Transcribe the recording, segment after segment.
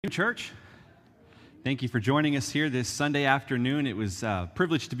Church, thank you for joining us here this Sunday afternoon. It was a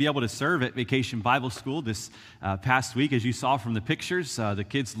privilege to be able to serve at Vacation Bible School this past week. As you saw from the pictures, the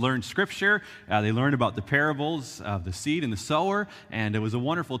kids learned Scripture. They learned about the parables of the seed and the sower, and it was a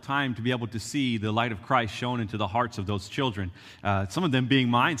wonderful time to be able to see the light of Christ shone into the hearts of those children. Some of them being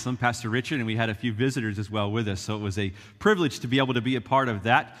mine, some Pastor Richard, and we had a few visitors as well with us, so it was a privilege to be able to be a part of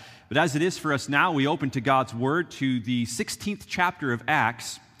that. But as it is for us now, we open to God's Word to the 16th chapter of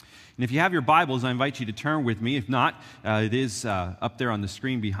Acts. And if you have your Bibles, I invite you to turn with me. If not, it is up there on the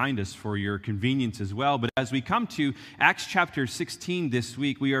screen behind us for your convenience as well. But as we come to Acts chapter 16 this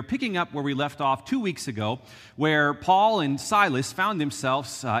week, we are picking up where we left off 2 weeks ago, where Paul and Silas found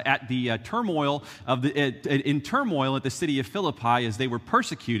themselves at the turmoil at the city of Philippi as they were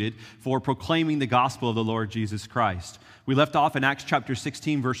persecuted for proclaiming the gospel of the Lord Jesus Christ. We left off in Acts chapter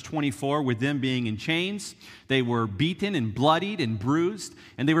 16, verse 24, with them being in chains. They were beaten and bloodied and bruised,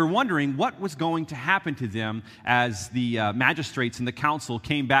 and they were wondering what was going to happen to them as the magistrates and the council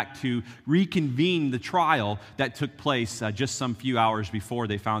came back to reconvene the trial that took place just some few hours before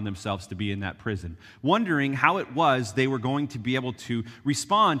they found themselves to be in that prison. Wondering how it was they were going to be able to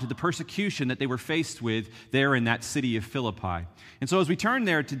respond to the persecution that they were faced with there in that city of Philippi. And so as we turn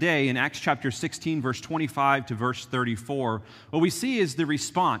there today in Acts chapter 16, verse 25 to verse 34, what we see is the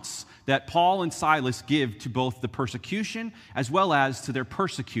response that Paul and Silas give to both the persecution as well as to their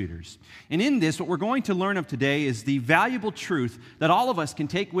persecutors. And in this, what we're going to learn of today is the valuable truth that all of us can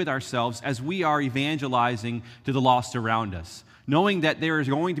take with ourselves as we are evangelizing to the lost around us. Knowing that there is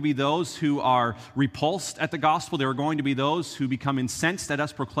going to be those who are repulsed at the gospel, there are going to be those who become incensed at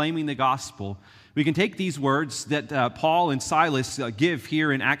us proclaiming the gospel. We can take these words that Paul and Silas give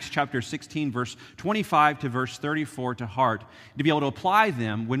here in Acts chapter 16, verse 25 to verse 34 to heart, to be able to apply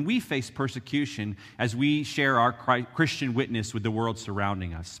them when we face persecution as we share our Christian witness with the world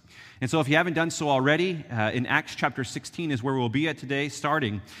surrounding us. And so if you haven't done so already, in Acts chapter 16 is where we'll be at today,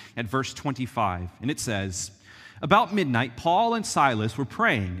 starting at verse 25. And it says, "About midnight, Paul and Silas were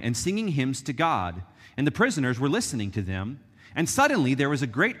praying and singing hymns to God, and the prisoners were listening to them. And suddenly there was a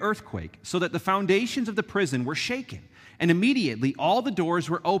great earthquake, so that the foundations of the prison were shaken. And immediately all the doors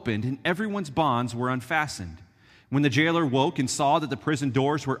were opened, and everyone's bonds were unfastened. When the jailer woke and saw that the prison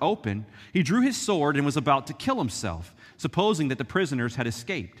doors were open, he drew his sword and was about to kill himself, supposing that the prisoners had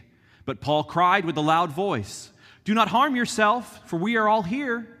escaped. But Paul cried with a loud voice, 'Do not harm yourself, for we are all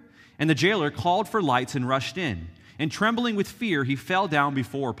here.' And the jailer called for lights and rushed in. And trembling with fear, he fell down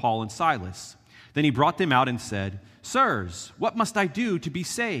before Paul and Silas. Then he brought them out and said, 'Sirs, what must I do to be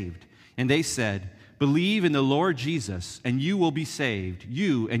saved?' And they said, 'Believe in the Lord Jesus, and you will be saved,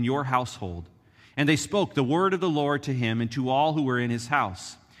 you and your household.' And they spoke the word of the Lord to him and to all who were in his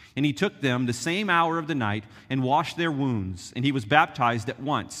house. And he took them the same hour of the night and washed their wounds, and he was baptized at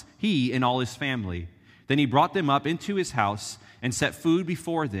once, he and all his family. Then he brought them up into his house and set food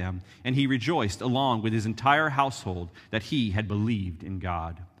before them, and he rejoiced along with his entire household that he had believed in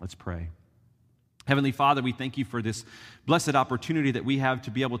God." Let's pray. Heavenly Father, we thank you for this blessed opportunity that we have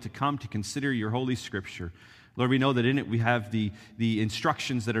to be able to come to consider your Holy Scripture. Lord, we know that in it we have the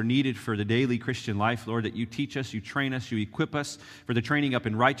instructions that are needed for the daily Christian life. Lord, that you teach us, you train us, you equip us for the training up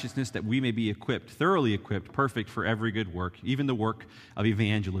in righteousness, that we may be equipped, thoroughly equipped, perfect for every good work, even the work of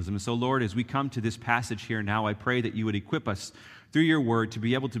evangelism. And so, Lord, as we come to this passage here now, I pray that you would equip us through your word to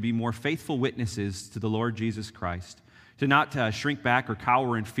be able to be more faithful witnesses to the Lord Jesus Christ, to not shrink back or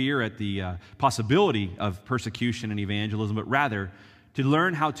cower in fear at the possibility of persecution and evangelism, but rather to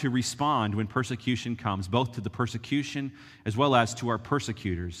learn how to respond when persecution comes, both to the persecution as well as to our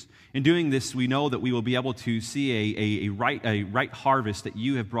persecutors. In doing this, we know that we will be able to see a right harvest that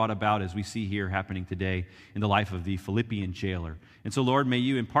you have brought about, as we see here happening today in the life of the Philippian jailer. And so, Lord, may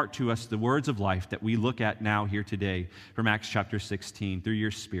you impart to us the words of life that we look at now here today from Acts chapter 16 through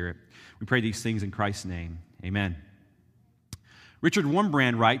your Spirit. We pray these things in Christ's name. Amen. Richard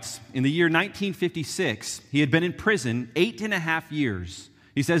Wurmbrand writes, in the year 1956, he had been in prison 8.5 years.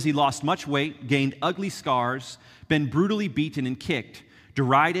 He says he lost much weight, gained ugly scars, been brutally beaten and kicked,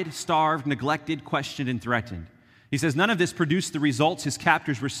 derided, starved, neglected, questioned, and threatened. He says none of this produced the results his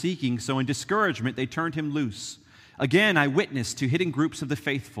captors were seeking, so in discouragement, they turned him loose. Again, I witnessed to hidden groups of the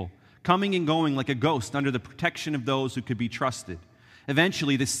faithful, coming and going like a ghost under the protection of those who could be trusted.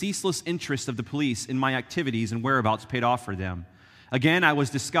 Eventually, the ceaseless interest of the police in my activities and whereabouts paid off for them. Again, I was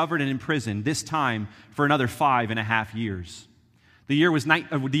discovered and imprisoned, this time for another 5.5 years. The year was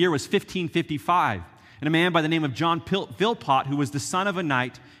 1555, and a man by the name of John Philpott, who was the son of a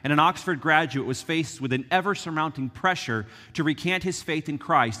knight and an Oxford graduate, was faced with an ever-surmounting pressure to recant his faith in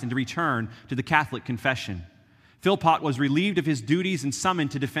Christ and to return to the Catholic confession. Philpot was relieved of his duties and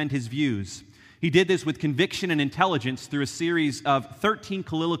summoned to defend his views. He did this with conviction and intelligence through a series of 13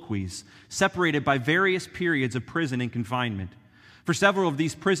 colloquies separated by various periods of prison and confinement. For several of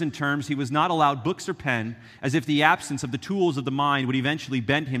these prison terms, he was not allowed books or pen, as if the absence of the tools of the mind would eventually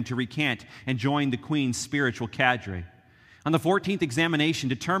bend him to recant and join the Queen's spiritual cadre. On the 14th examination,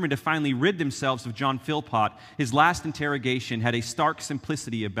 determined to finally rid themselves of John Philpot, his last interrogation had a stark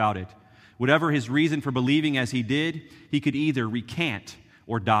simplicity about it. Whatever his reason for believing as he did, he could either recant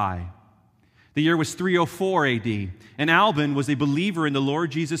or die. The year was 304 AD, and Albin was a believer in the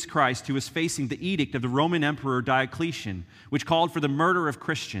Lord Jesus Christ who was facing the edict of the Roman Emperor Diocletian, which called for the murder of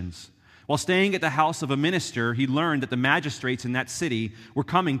Christians. While staying at the house of a minister, he learned that the magistrates in that city were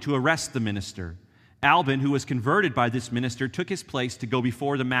coming to arrest the minister. Albin, who was converted by this minister, took his place to go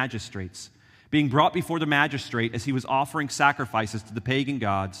before the magistrates. Being brought before the magistrate as he was offering sacrifices to the pagan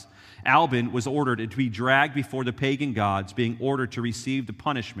gods, Albin was ordered to be dragged before the pagan gods, being ordered to receive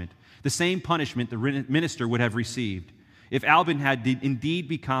the same punishment the minister would have received if Albin had indeed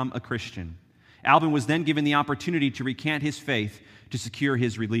become a Christian. Albin was then given the opportunity to recant his faith to secure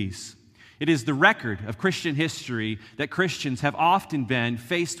his release. It is the record of Christian history that Christians have often been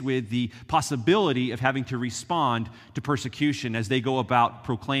faced with the possibility of having to respond to persecution as they go about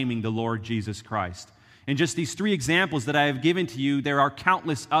proclaiming the Lord Jesus Christ. In just these three examples that I have given to you, there are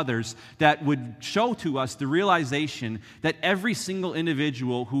countless others that would show to us the realization that every single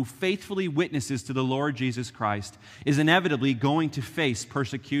individual who faithfully witnesses to the Lord Jesus Christ is inevitably going to face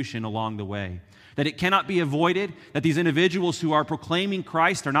persecution along the way. That it cannot be avoided, that these individuals who are proclaiming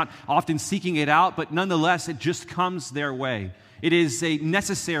Christ are not often seeking it out, but nonetheless it just comes their way. It is a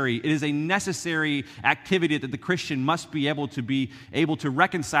necessary activity that the Christian must be able to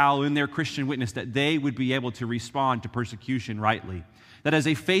reconcile in their Christian witness, that they would be able to respond to persecution rightly. That as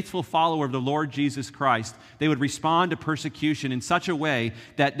a faithful follower of the Lord Jesus Christ, they would respond to persecution in such a way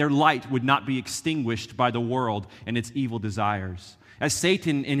that their light would not be extinguished by the world and its evil desires. As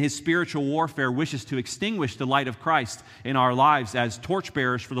Satan in his spiritual warfare wishes to extinguish the light of Christ in our lives as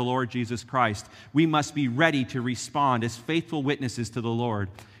torchbearers for the Lord Jesus Christ, we must be ready to respond as faithful witnesses to the Lord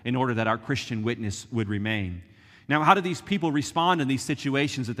in order that our Christian witness would remain. Now, how do these people respond in these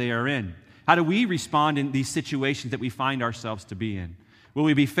situations that they are in? How do we respond in these situations that we find ourselves to be in? Will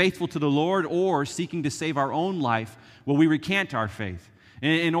we be faithful to the Lord, or seeking to save our own life, will we recant our faith?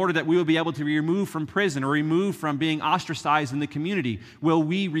 In order that we will be able to be removed from prison or removed from being ostracized in the community, will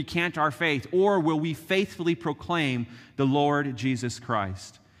we recant our faith, or will we faithfully proclaim the Lord Jesus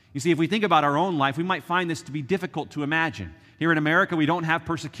Christ? You see, if we think about our own life, we might find this to be difficult to imagine. Here in America, we don't have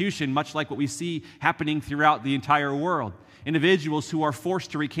persecution, much like what we see happening throughout the entire world. Individuals who are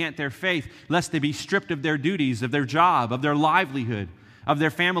forced to recant their faith, lest they be stripped of their duties, of their job, of their livelihood, of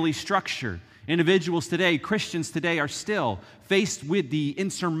their family structure. Individuals today, Christians today, are still faced with the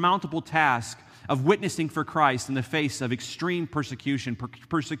insurmountable task of witnessing for Christ in the face of extreme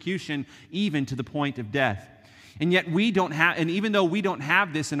persecution even to the point of death. And yet even though we don't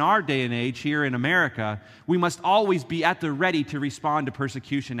have this in our day and age here in America, we must always be at the ready to respond to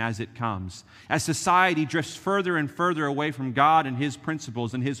persecution as it comes. As society drifts further and further away from God and His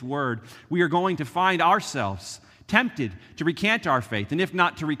principles and His Word, we are going to find ourselves tempted to recant our faith, and if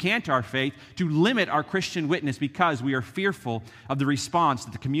not to recant our faith, to limit our Christian witness because we are fearful of the response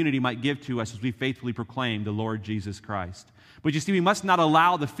that the community might give to us as we faithfully proclaim the Lord Jesus Christ. But you see, we must not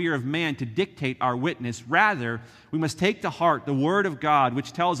allow the fear of man to dictate our witness. Rather, we must take to heart the Word of God,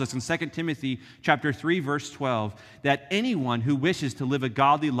 which tells us in 2 Timothy chapter 3, verse 12, that anyone who wishes to live a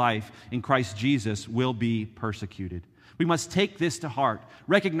godly life in Christ Jesus will be persecuted. We must take this to heart,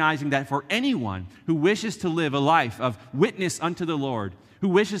 recognizing that for anyone who wishes to live a life of witness unto the Lord, who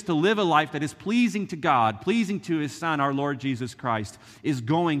wishes to live a life that is pleasing to God, pleasing to His Son, our Lord Jesus Christ, is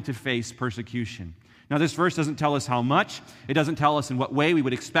going to face persecution. Now, this verse doesn't tell us how much. It doesn't tell us in what way we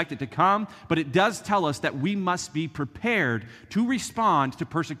would expect it to come, but it does tell us that we must be prepared to respond to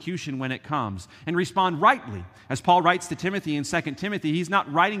persecution when it comes, and respond rightly. As Paul writes to Timothy in 2 Timothy, he's not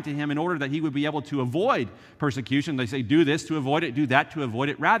writing to him in order that he would be able to avoid persecution. They say, do this to avoid it, do that to avoid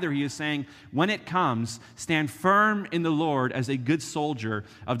it. Rather, he is saying, when it comes, stand firm in the Lord as a good soldier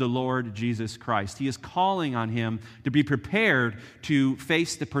of the Lord Jesus Christ. He is calling on him to be prepared to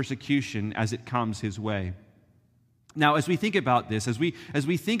face the persecution as it comes his way. Now, as we think about this, as we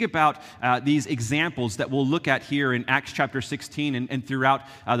think about these examples that we'll look at here in Acts chapter 16 and throughout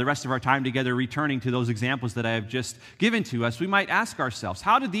the rest of our time together, returning to those examples that I have just given to us, we might ask ourselves,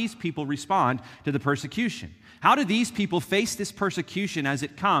 how did these people respond to the persecution? How do these people face this persecution as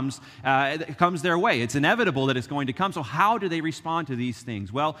it comes their way? It's inevitable that it's going to come, so how do they respond to these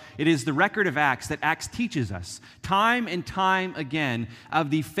things? Well, it is the record of Acts that Acts teaches us time and time again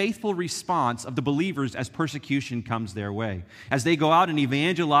of the faithful response of the believers as persecution comes their way. As they go out and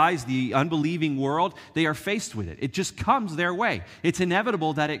evangelize the unbelieving world, they are faced with it. It just comes their way. It's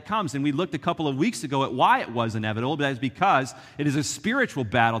inevitable that it comes, and we looked a couple of weeks ago at why it was inevitable, but that is because it is a spiritual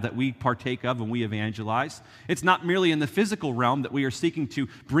battle that we partake of when we evangelize. It's not merely in the physical realm that we are seeking to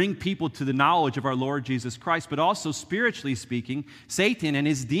bring people to the knowledge of our Lord Jesus Christ, but also spiritually speaking, Satan and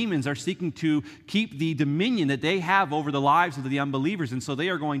his demons are seeking to keep the dominion that they have over the lives of the unbelievers, and so they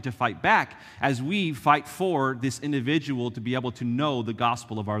are going to fight back as we fight for this individual to be able to know the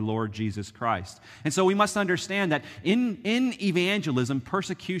gospel of our Lord Jesus Christ. And so we must understand that in evangelism,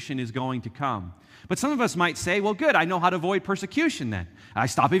 persecution is going to come. But some of us might say, well, good, I know how to avoid persecution then. I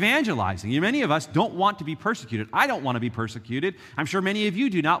stop evangelizing. Many of us don't want to be persecuted. I don't want to be persecuted. I'm sure many of you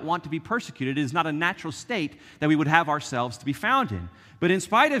do not want to be persecuted. It is not a natural state that we would have ourselves to be found in. But in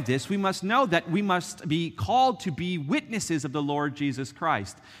spite of this, we must know that we must be called to be witnesses of the Lord Jesus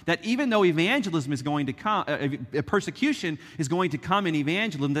Christ. That even though evangelism is going to come, persecution is going to come in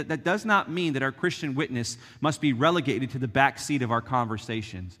evangelism, that does not mean that our Christian witness must be relegated to the back seat of our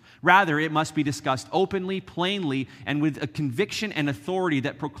conversations. Rather, it must be discussed openly, plainly, and with a conviction and authority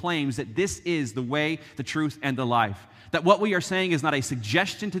that proclaims that this is the way, the truth, and the life. That what we are saying is not a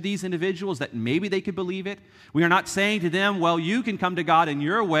suggestion to these individuals that maybe they could believe it. We are not saying to them, well, you can come to God in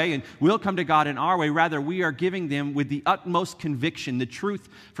your way and we'll come to God in our way. Rather, we are giving them with the utmost conviction the truth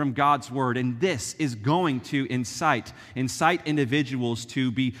from God's word. And this is going to incite individuals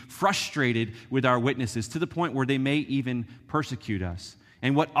to be frustrated with our witnesses to the point where they may even persecute us.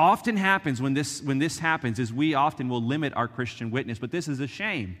 And what often happens when this happens is we often will limit our Christian witness, but this is a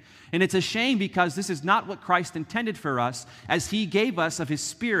shame. And it's a shame because this is not what Christ intended for us as He gave us of His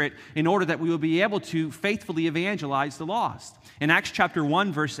Spirit in order that we will be able to faithfully evangelize the lost. In Acts chapter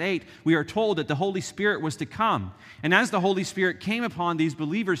 1, verse 8, we are told that the Holy Spirit was to come. And as the Holy Spirit came upon these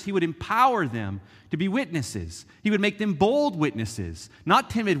believers, He would empower them to be witnesses. He would make them bold witnesses, not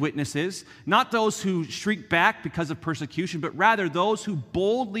timid witnesses, not those who shrink back because of persecution, but rather those who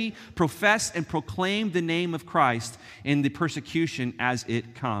boldly profess and proclaim the name of Christ in the persecution as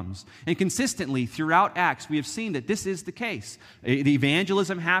it comes. And consistently throughout Acts, we have seen that this is the case. The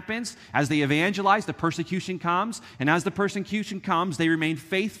evangelism happens. As they evangelize, the persecution comes. And as the persecution comes, they remain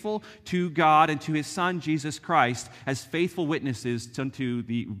faithful to God and to His Son, Jesus Christ, as faithful witnesses through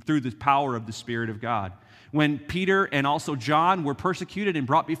the power of the Spirit of God. When Peter and also John were persecuted and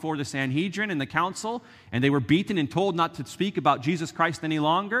brought before the Sanhedrin and the council, and they were beaten and told not to speak about Jesus Christ any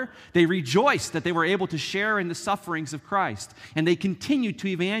longer, they rejoiced that they were able to share in the sufferings of Christ. And they continued to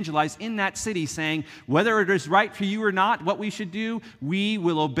evangelize in that city, saying, whether it is right for you or not, what we should do, we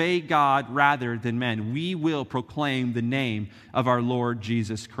will obey God rather than men. We will proclaim the name of our Lord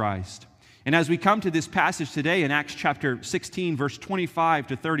Jesus Christ. And as we come to this passage today in Acts chapter 16, verse 25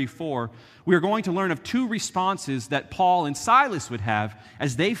 to 34, we are going to learn of two responses that Paul and Silas would have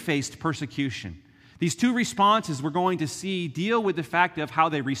as they faced persecution. These two responses we're going to see deal with the fact of how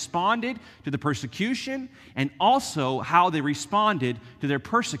they responded to the persecution and also how they responded to their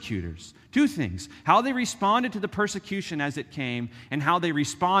persecutors. Two things: how they responded to the persecution as it came and how they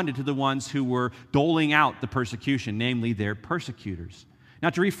responded to the ones who were doling out the persecution, namely their persecutors. Now,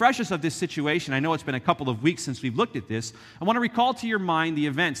 to refresh us of this situation, I know it's been a couple of weeks since we've looked at this. I want to recall to your mind the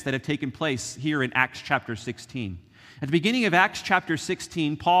events that have taken place here in Acts chapter 16. At the beginning of Acts chapter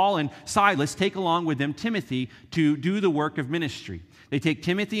 16, Paul and Silas take along with them Timothy to do the work of ministry. They take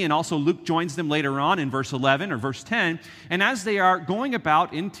Timothy, and also Luke joins them later on in verse 11 or verse 10. And as they are going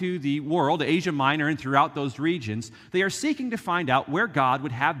about into the world, Asia Minor and throughout those regions, they are seeking to find out where God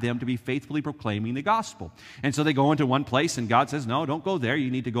would have them to be faithfully proclaiming the gospel. And so they go into one place, and God says, no, don't go there. You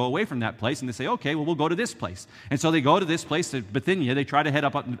need to go away from that place. And they say, okay, well, we'll go to this place. And so they go to this place, to Bithynia. They try to head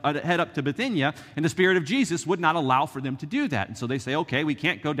up to Bithynia, and the Spirit of Jesus would not allow for them to do that. And so they say, okay, we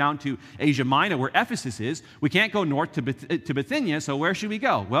can't go down to Asia Minor where Ephesus is. We can't go north to Bithynia, so where should we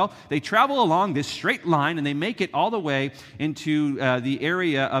go? Well, they travel along this straight line, and they make it all the way into the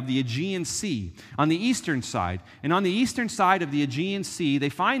area of the Aegean Sea on the eastern side. And on the eastern side of the Aegean Sea, they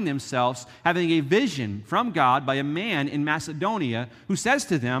find themselves having a vision from God by a man in Macedonia who says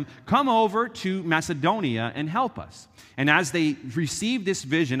to them, come over to Macedonia and help us. And as they receive this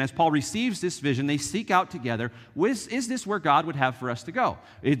vision, as Paul receives this vision, they seek out together, is this where God would have for us to go?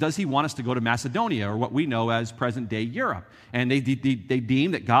 Does he want us to go to Macedonia, or what we know as present-day Europe? And they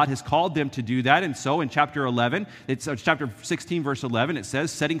deem that God has called them to do that. And so in chapter 11, it's chapter 16, verse 11, it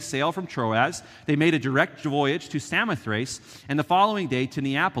says, setting sail from Troas, they made a direct voyage to Samothrace, and the following day to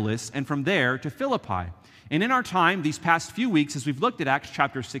Neapolis, and from there to Philippi. And in our time, these past few weeks, as we've looked at Acts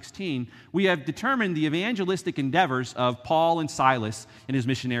chapter 16, we have determined the evangelistic endeavors of Paul and Silas and his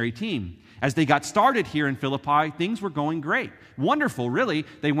missionary team. As they got started here in Philippi, things were going great. Wonderful, really.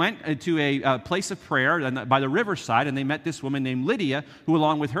 They went to a place of prayer by the riverside, and they met this woman named Lydia, who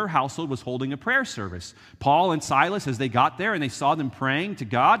along with her household was holding a prayer service. Paul and Silas, as they got there and they saw them praying to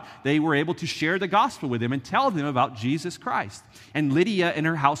God, they were able to share the gospel with them and tell them about Jesus Christ. And Lydia and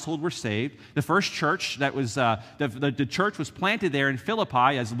her household were saved. The first church that was, the church was planted there in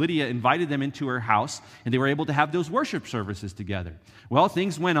Philippi as Lydia invited them into her house, and they were able to have those worship services together. Well,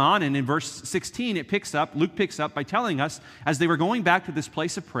 things went on, and in verse 16, Luke picks up by telling us, as they were going back to this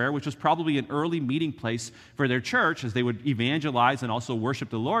place of prayer, which was probably an early meeting place for their church, as they would evangelize and also worship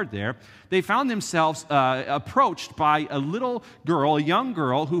the Lord there, they found themselves approached by a little girl, a young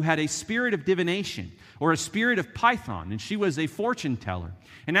girl, who had a spirit of divination, or a spirit of Python, and she was a fortune teller.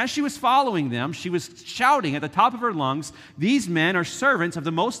 And as she was following them, she was shouting at the top of her lungs, "These men are servants of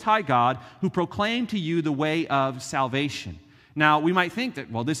the Most High God, who proclaim to you the way of salvation." Now, we might think that,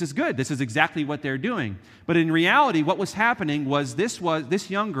 well, this is good. This is exactly what they're doing. But in reality, what was happening was this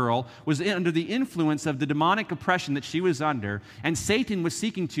young girl was under the influence of the demonic oppression that she was under, and Satan was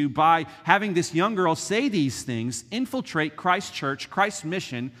seeking to, by having this young girl say these things, infiltrate Christ's church, Christ's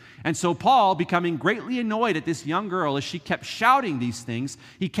mission. And so Paul, becoming greatly annoyed at this young girl as she kept shouting these things,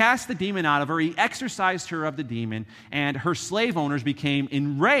 he cast the demon out of her, he exorcised her of the demon, and her slave owners became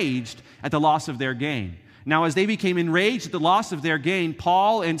enraged at the loss of their gain. Now, as they became enraged at the loss of their gain,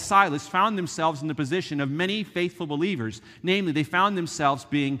 Paul and Silas found themselves in the position of many faithful believers. Namely, they found themselves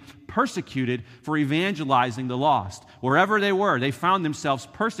being persecuted for evangelizing the lost. Wherever they were, they found themselves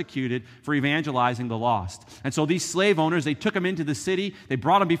persecuted for evangelizing the lost. And so these slave owners, they took them into the city, they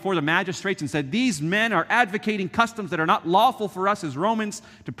brought them before the magistrates and said, "These men are advocating customs that are not lawful for us as Romans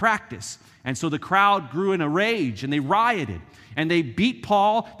to practice." And so the crowd grew in a rage, and they rioted. And they beat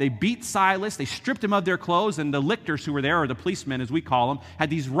Paul, they beat Silas, they stripped them of their clothes, and the lictors who were there, or the policemen as we call them, had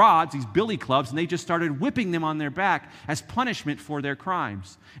these rods, these billy clubs, and they just started whipping them on their back as punishment for their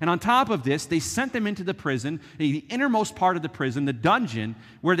crimes. And on top of this, they sent them into the prison, the innermost part of the prison, the dungeon,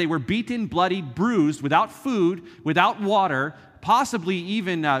 where they were beaten, bloodied, bruised, without food, without water, possibly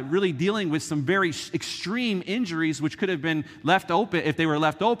even really dealing with some very extreme injuries which could have been left open, if they were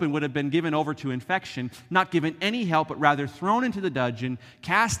left open, would have been given over to infection, not given any help, but rather thrown into the dungeon,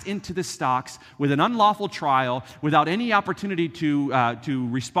 cast into the stocks with an unlawful trial, without any opportunity to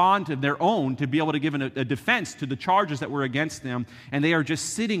respond to their own, to be able to give a defense to the charges that were against them. And they are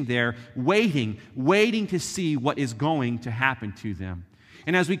just sitting there waiting to see what is going to happen to them.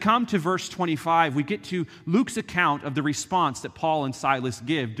 And as we come to verse 25, we get to Luke's account of the response that Paul and Silas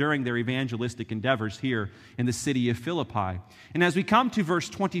give during their evangelistic endeavors here in the city of Philippi. And as we come to verse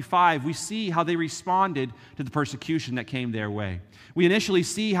 25, we see how they responded to the persecution that came their way. We initially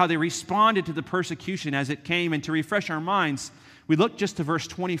see how they responded to the persecution as it came, and to refresh our minds, we look just to verse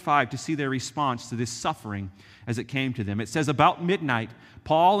 25 to see their response to this suffering as it came to them. It says, "About midnight,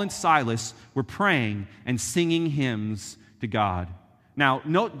 Paul and Silas were praying and singing hymns to God." Now,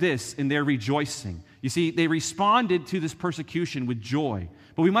 note this in their rejoicing. You see, they responded to this persecution with joy.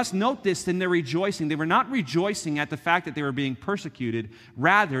 But we must note this in their rejoicing. They were not rejoicing at the fact that they were being persecuted.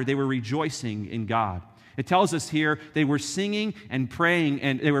 Rather, they were rejoicing in God. It tells us here they were singing and praying,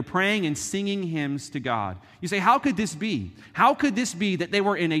 and they were praying and singing hymns to God. You say, how could this be? How could this be that they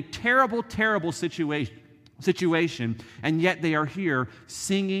were in a terrible, terrible situation, and yet they are here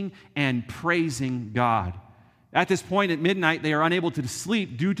singing and praising God? At this point at midnight, they are unable to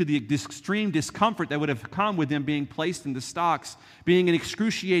sleep due to the extreme discomfort that would have come with them being placed in the stocks, being in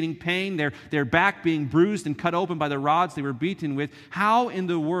excruciating pain, their back being bruised and cut open by the rods they were beaten with. How in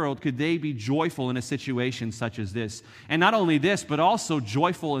the world could they be joyful in a situation such as this? And not only this, but also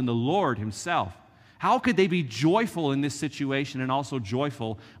joyful in the Lord himself. How could they be joyful in this situation and also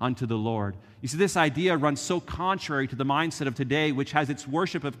joyful unto the Lord? You see, this idea runs so contrary to the mindset of today, which has its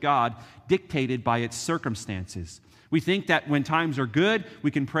worship of God dictated by its circumstances. We think that when times are good, we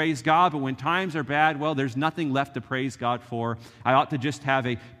can praise God, but when times are bad, well, there's nothing left to praise God for. I ought to just have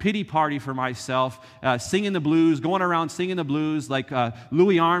a pity party for myself, singing the blues, going around singing the blues like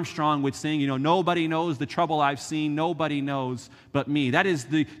Louis Armstrong would sing, nobody knows the trouble I've seen, nobody knows but me. That is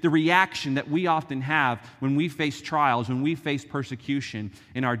the reaction that we often have when we face trials, when we face persecution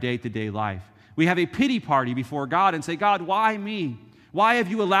in our day-to-day life. We have a pity party before God and say, God, why me? Why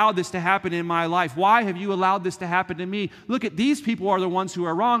have you allowed this to happen in my life? Why have you allowed this to happen to me? Look at these people are the ones who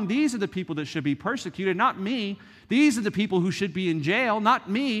are wrong. These are the people that should be persecuted, not me. These are the people who should be in jail, not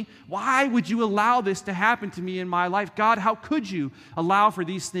me. Why would you allow this to happen to me in my life? God, how could you allow for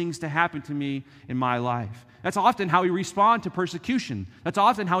these things to happen to me in my life? That's often how we respond to persecution. That's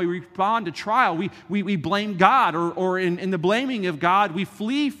often how we respond to trial. We blame God, or in the blaming of God, we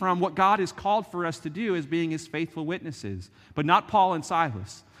flee from what God has called for us to do as being His faithful witnesses. But not Paul and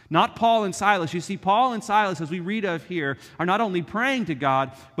Silas. Not Paul and Silas. You see, Paul and Silas, as we read of here, are not only praying to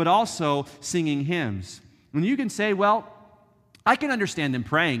God, but also singing hymns. And you can say, well, I can understand them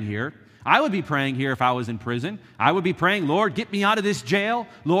praying here. I would be praying here if I was in prison. I would be praying, Lord, get me out of this jail.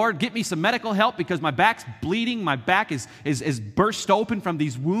 Lord, get me some medical help because my back's bleeding. My back is burst open from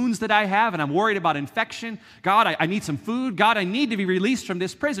these wounds that I have, and I'm worried about infection. God, I need some food. God, I need to be released from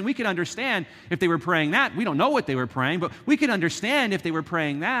this prison. We can understand if they were praying that. We don't know what they were praying, but we can understand if they were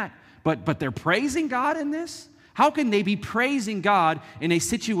praying that. But they're praising God in this? How can they be praising God in a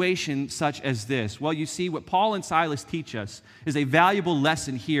situation such as this? Well, you see, what Paul and Silas teach us is a valuable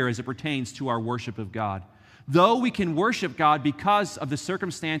lesson here as it pertains to our worship of God. Though we can worship God because of the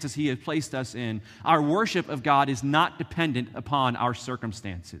circumstances He has placed us in, our worship of God is not dependent upon our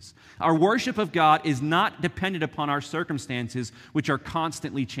circumstances. Our worship of God is not dependent upon our circumstances, which are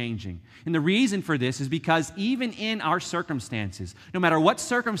constantly changing. And the reason for this is because even in our circumstances, no matter what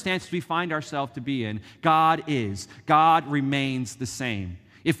circumstances we find ourselves to be in, God remains the same.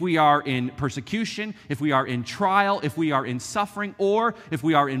 If we are in persecution, if we are in trial, if we are in suffering, or if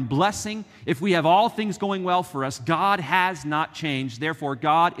we are in blessing, if we have all things going well for us, God has not changed. Therefore,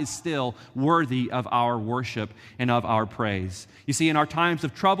 God is still worthy of our worship and of our praise. You see, in our times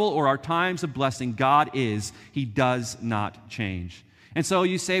of trouble or our times of blessing, He does not change. And so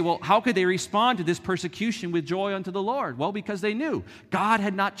you say, well, how could they respond to this persecution with joy unto the Lord? Well, because they knew God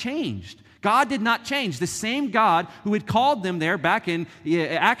had not changed. God did not change. The same God who had called them there back in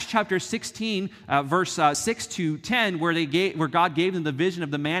Acts chapter 16, verse 6 to 10, where God gave them the vision of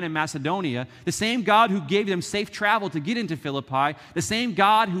the man in Macedonia, the same God who gave them safe travel to get into Philippi, the same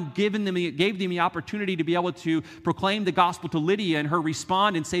God who gave them the opportunity to be able to proclaim the gospel to Lydia and her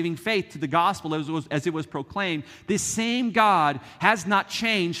respond in saving faith to the gospel as it was proclaimed, this same God has not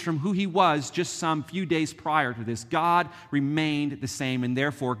changed from who He was just some few days prior to this. God remained the same, and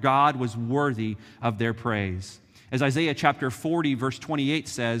therefore God was worthy of their praise. As Isaiah chapter 40, verse 28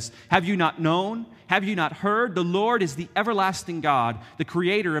 says, "Have you not known? Have you not heard? The Lord is the everlasting God, the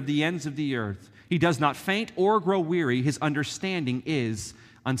creator of the ends of the earth. He does not faint or grow weary. His understanding is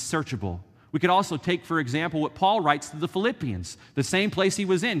unsearchable." We could also take, for example, what Paul writes to the Philippians, the same place he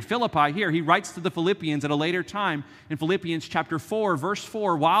was in, Philippi here. He writes to the Philippians at a later time in Philippians chapter 4, verse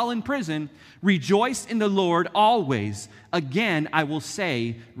 4, while in prison, "Rejoice in the Lord always. Again, I will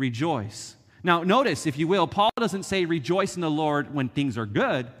say, rejoice." Now, notice, if you will, Paul doesn't say rejoice in the Lord when things are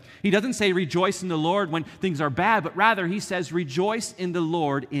good. He doesn't say rejoice in the Lord when things are bad, but rather he says rejoice in the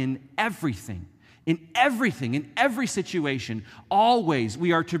Lord in everything. In everything, in every situation, always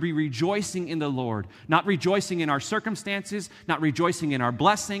we are to be rejoicing in the Lord. Not rejoicing in our circumstances, not rejoicing in our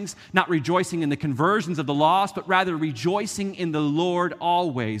blessings, not rejoicing in the conversions of the lost, but rather rejoicing in the Lord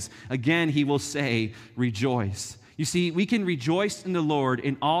always. Again, he will say, rejoice. You see, we can rejoice in the Lord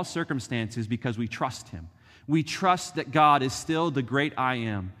in all circumstances because we trust Him. We trust that God is still the great I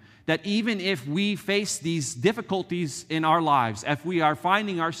am. That even if we face these difficulties in our lives, if we are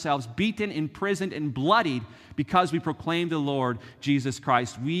finding ourselves beaten, imprisoned, and bloodied because we proclaim the Lord Jesus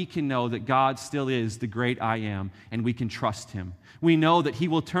Christ, we can know that God still is the great I am, and we can trust Him. We know that He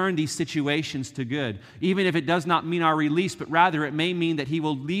will turn these situations to good, even if it does not mean our release, but rather it may mean that He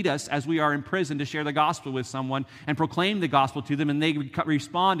will lead us as we are in prison to share the gospel with someone and proclaim the gospel to them, and they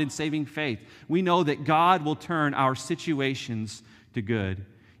respond in saving faith. We know that God will turn our situations to good.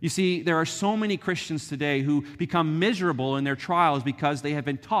 You see, there are so many Christians today who become miserable in their trials because they have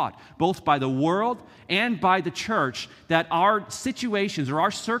been taught, both by the world and by the church, that our situations or our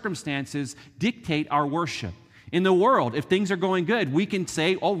circumstances dictate our worship. In the world, if things are going good, we can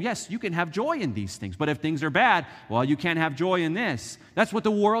say, oh, yes, you can have joy in these things. But if things are bad, well, you can't have joy in this. That's what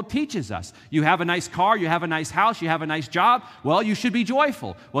the world teaches us. You have a nice car, you have a nice house, you have a nice job, well, you should be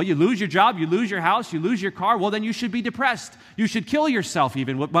joyful. Well, you lose your job, you lose your house, you lose your car, well, then you should be depressed. You should kill yourself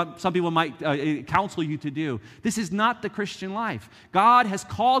even, what some people might counsel you to do. This is not the Christian life. God has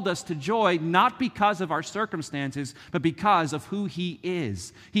called us to joy not because of our circumstances, but because of who He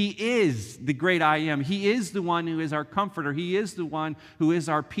is. He is the great I Am. He is the one who is our comforter. He is the one who is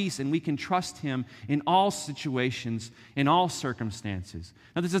our peace, and we can trust Him in all situations, in all circumstances.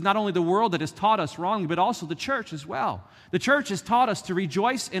 Now, this is not only the world that has taught us wrongly, but also the church as well. The church has taught us to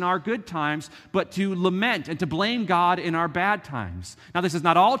rejoice in our good times, but to lament and to blame God in our bad times. Now, this is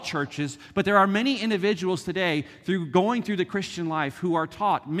not all churches, but there are many individuals today going through the Christian life who are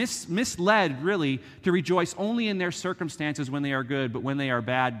taught, misled really, to rejoice only in their circumstances when they are good, but when they are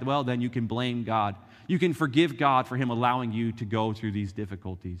bad, well, then you can blame God. You can forgive God for Him allowing you to go through these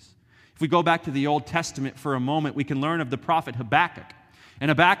difficulties. If we go back to the Old Testament for a moment, we can learn of the prophet Habakkuk. And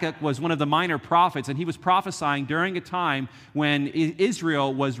Habakkuk was one of the minor prophets, and he was prophesying during a time when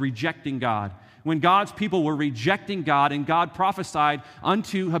Israel was rejecting God. When God's people were rejecting God, and God prophesied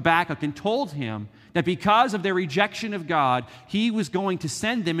unto Habakkuk and told him that because of their rejection of God, He was going to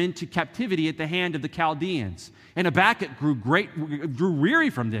send them into captivity at the hand of the Chaldeans. And Habakkuk grew weary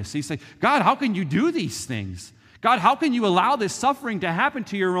from this. He said, God, how can you do these things? God, how can you allow this suffering to happen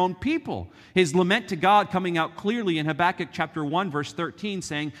to your own people? His lament to God coming out clearly in Habakkuk chapter 1, verse 13,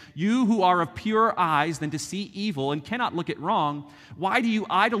 saying, you who are of purer eyes than to see evil and cannot look at wrong, why do you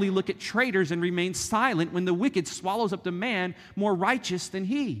idly look at traitors and remain silent when the wicked swallows up the man more righteous than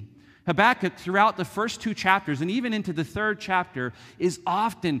he? Habakkuk, throughout the first 2 chapters and even into the 3rd chapter, is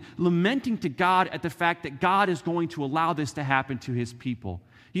often lamenting to God at the fact that God is going to allow this to happen to His people.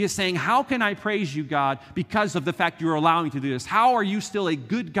 He is saying, how can I praise you, God, because of the fact you're allowing me to do this? How are you still a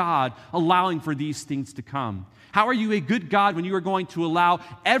good God allowing for these things to come? How are you a good God when you are going to allow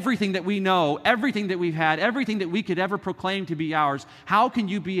everything that we know, everything that we've had, everything that we could ever proclaim to be ours? How can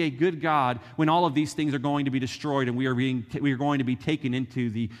you be a good God when all of these things are going to be destroyed and we are going to be taken into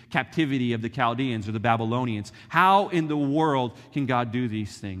the captivity of the Chaldeans or the Babylonians? How in the world can God do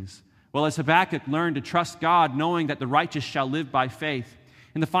these things? Well, as Habakkuk learned to trust God, knowing that the righteous shall live by faith,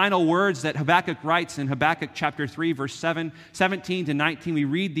 in the final words that Habakkuk writes in Habakkuk chapter 3, verse 17 to 19, we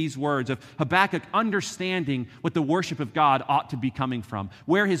read these words of Habakkuk understanding what the worship of God ought to be coming from,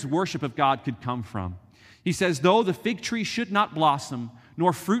 where his worship of God could come from. He says, though the fig tree should not blossom,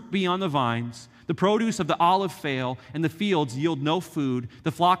 nor fruit be on the vines, the produce of the olive fail, and the fields yield no food,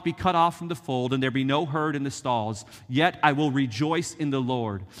 the flock be cut off from the fold, and there be no herd in the stalls, yet I will rejoice in the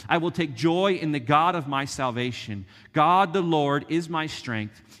Lord. I will take joy in the God of my salvation. God the Lord is my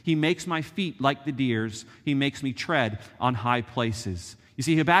strength. He makes my feet like the deer's. He makes me tread on high places. You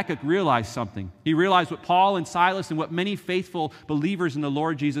see, Habakkuk realized something. He realized what Paul and Silas and what many faithful believers in the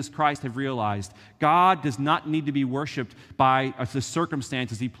Lord Jesus Christ have realized. God does not need to be worshiped by the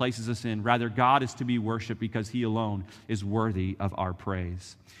circumstances He places us in. Rather, God is to be worshiped because He alone is worthy of our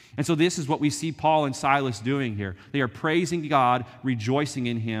praise. And so this is what we see Paul and Silas doing here. They are praising God, rejoicing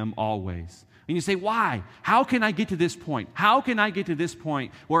in Him always. And you say, why? How can I get to this point? How can I get to this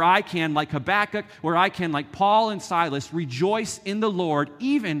point where I can, like Habakkuk, where I can, like Paul and Silas, rejoice in the Lord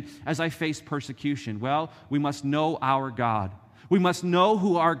even as I face persecution? Well, we must know our God. We must know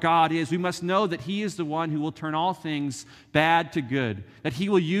who our God is. We must know that He is the one who will turn all things bad to good, that He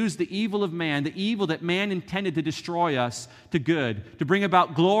will use the evil of man, the evil that man intended to destroy us, to good, to bring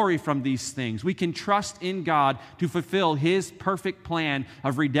about glory from these things. We can trust in God to fulfill His perfect plan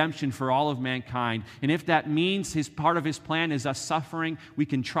of redemption for all of mankind. And if that means part of His plan is us suffering, we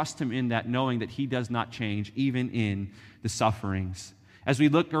can trust Him in that, knowing that He does not change, even in the sufferings. As we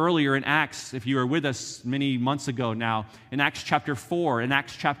looked earlier in Acts, if you were with us many months ago now, in Acts chapter 4, in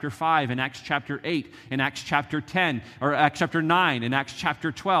Acts chapter 5, in Acts chapter 8, in Acts chapter 10, or Acts chapter 9, in Acts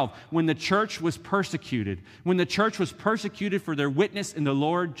chapter 12, when the church was persecuted for their witness in the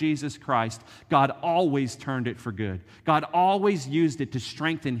Lord Jesus Christ, God always turned it for good. God always used it to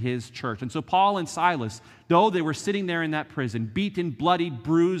strengthen His church. And so Paul and Silas, though they were sitting there in that prison, beaten, bloodied,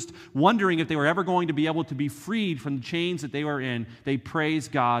 bruised, wondering if they were ever going to be able to be freed from the chains that they were in, they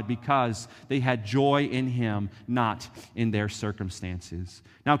praised God because they had joy in Him, not in their circumstances.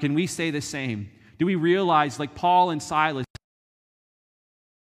 Now, can we say the same? Do we realize, like Paul and Silas,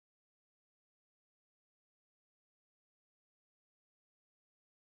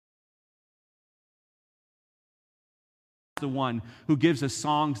 the one who gives us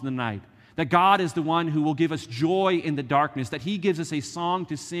songs in the night, That God is the one who will give us joy in the darkness, that He gives us a song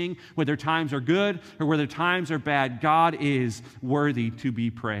to sing whether times are good or whether times are bad. God is worthy to be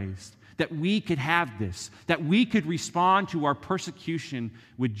praised. That we could have this, that we could respond to our persecution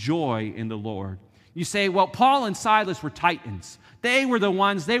with joy in the Lord. You say, well, Paul and Silas were titans. They were the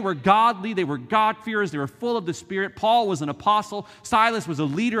ones, they were godly, they were God-fearers, they were full of the Spirit. Paul was an apostle. Silas was a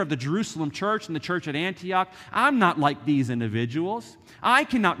leader of the Jerusalem church and the church at Antioch. I'm not like these individuals. I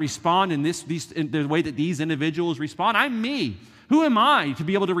cannot respond in the way that these individuals respond. I'm me. Who am I to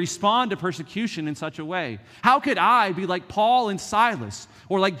be able to respond to persecution in such a way? How could I be like Paul and Silas,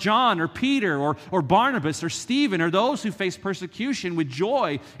 or like John or Peter or Barnabas or Stephen, or those who face persecution with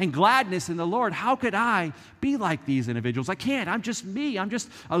joy and gladness in the Lord? How could I be like these individuals? I can't. I'm just me. I'm just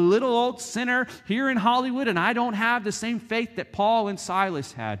a little old sinner here in Hollywood, and I don't have the same faith that Paul and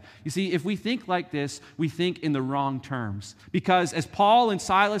Silas had. You see, if we think like this, we think in the wrong terms. Because as Paul and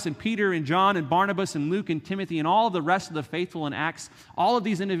Silas and Peter and John and Barnabas and Luke and Timothy and all of the rest of the faithful and Acts, all of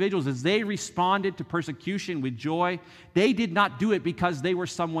these individuals, as they responded to persecution with joy, they did not do it because they were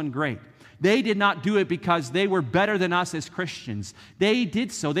someone great. They did not do it because they were better than us as Christians. They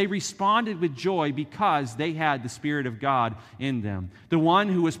did so. They responded with joy because they had the Spirit of God in them. The one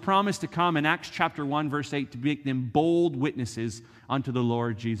who was promised to come in Acts chapter 1, verse 8, to make them bold witnesses unto the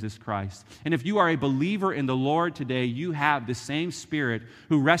Lord Jesus Christ. And if you are a believer in the Lord today, you have the same Spirit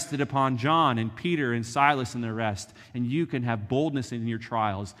who rested upon John and Peter and Silas and the rest. And you can have boldness in your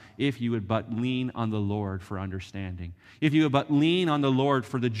trials if you would but lean on the Lord for understanding. If you would but lean on the Lord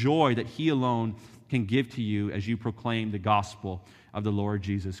for the joy that He alone can give to you as you proclaim the gospel of the Lord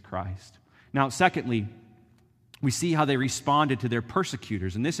Jesus Christ. Now, secondly, we see how they responded to their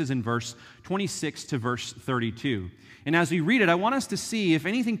persecutors. And this is in verse 26 to verse 32. And as we read it, I want us to see if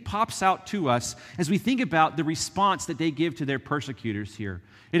anything pops out to us as we think about the response that they give to their persecutors here.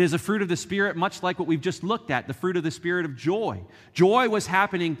 It is a fruit of the Spirit, much like what we've just looked at, the fruit of the Spirit of joy. Joy was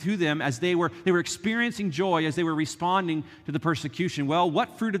happening to them as they were experiencing joy as they were responding to the persecution. Well,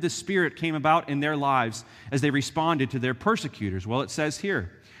 what fruit of the Spirit came about in their lives as they responded to their persecutors? Well, it says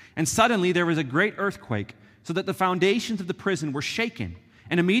here, "And suddenly there was a great earthquake, so that the foundations of the prison were shaken.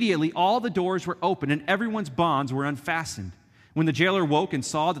 And immediately all the doors were opened, and everyone's bonds were unfastened. When the jailer woke and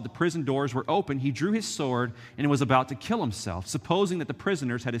saw that the prison doors were open, he drew his sword and was about to kill himself, supposing that the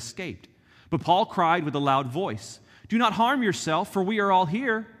prisoners had escaped. But Paul cried with a loud voice, 'Do not harm yourself, for we are all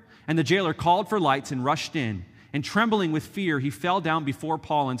here.' And the jailer called for lights and rushed in. And trembling with fear, he fell down before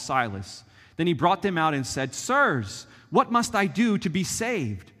Paul and Silas. Then he brought them out and said, 'Sirs, what must I do to be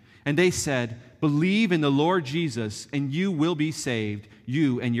saved?' And they said, 'Believe in the Lord Jesus, and you will be saved,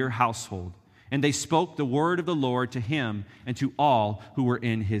 you and your household.' And they spoke the word of the Lord to him and to all who were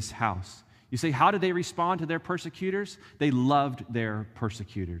in his house." You say, how did they respond to their persecutors? They loved their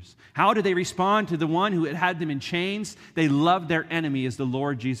persecutors. How did they respond to the one who had them in chains? They loved their enemy as the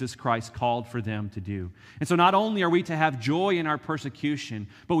Lord Jesus Christ called for them to do. And so not only are we to have joy in our persecution,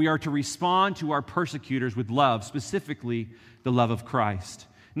 but we are to respond to our persecutors with love, specifically the love of Christ.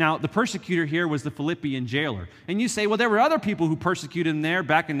 Now, the persecutor here was the Philippian jailer. And you say, well, there were other people who persecuted him there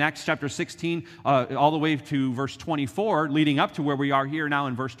back in Acts chapter 16, all the way to verse 24, leading up to where we are here now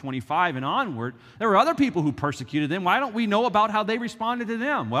in verse 25 and onward. There were other people who persecuted them. Why don't we know about how they responded to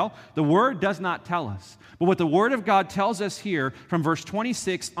them? Well, the Word does not tell us. But what the Word of God tells us here from verse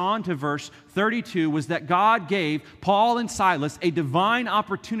 26 on to verse 32 was that God gave Paul and Silas a divine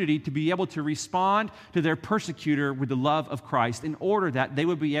opportunity to be able to respond to their persecutor with the love of Christ in order that they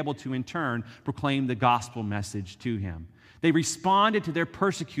would be able to in turn proclaim the gospel message to him. They responded to their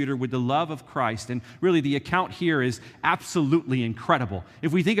persecutor with the love of Christ. And really, the account here is absolutely incredible.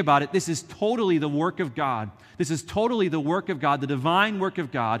 If we think about it, this is totally the work of God. This is totally the work of God, the divine work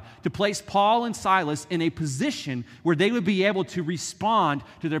of God, to place Paul and Silas in a position where they would be able to respond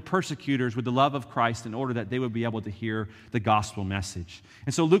to their persecutors with the love of Christ in order that they would be able to hear the gospel message.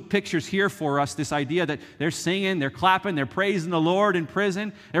 And so Luke pictures here for us this idea that they're singing, they're clapping, they're praising the Lord in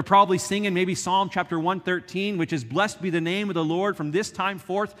prison. They're probably singing maybe Psalm chapter 113, which is, "Blessed be the name of the Lord from this time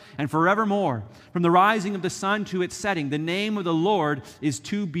forth and forevermore. From the rising of the sun to its setting, the name of the Lord is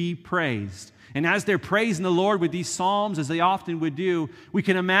to be praised." And as they're praising the Lord with these psalms, as they often would do, we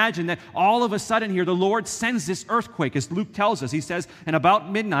can imagine that all of a sudden here, the Lord sends this earthquake, as Luke tells us. He says, and about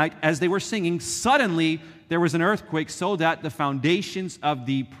midnight, as they were singing, suddenly there was an earthquake so that the foundations of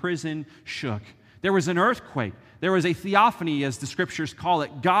the prison shook. There was an earthquake. There was a theophany, as the scriptures call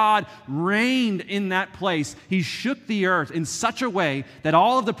it. God reigned in that place. He shook the earth in such a way that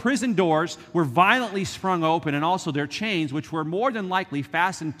all of the prison doors were violently sprung open, and also their chains, which were more than likely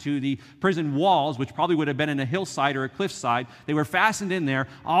fastened to the prison walls, which probably would have been in a hillside or a cliffside. They were fastened in there.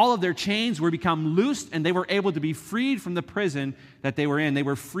 All of their chains were become loosed, and they were able to be freed from the prison that they were in. They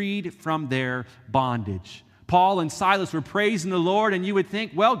were freed from their bondage. Paul and Silas were praising the Lord, and you would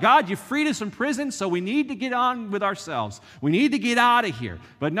think, well, God, you freed us from prison, so we need to get on with ourselves. We need to get out of here.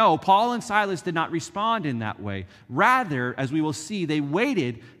 But no, Paul and Silas did not respond in that way. Rather, as we will see, they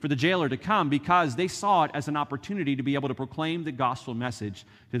waited for the jailer to come because they saw it as an opportunity to be able to proclaim the gospel message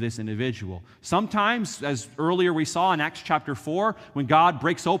to this individual. Sometimes, as earlier we saw in Acts chapter 4, when God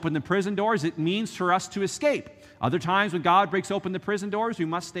breaks open the prison doors, it means for us to escape. Other times when God breaks open the prison doors, we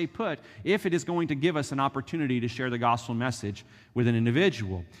must stay put if it is going to give us an opportunity to share the gospel message with an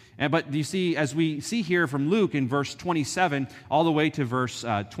individual. But you see, as we see here from Luke in verse 27 all the way to verse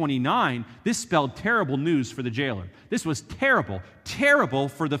 29, this spelled terrible news for the jailer. This was terrible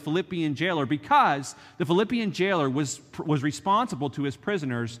for the Philippian jailer because the Philippian jailer was responsible to his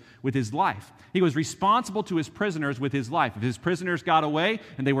prisoners with his life. He was responsible to his prisoners with his life. If his prisoners got away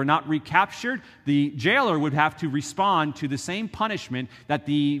and they were not recaptured, the jailer would have to respond to the same punishment that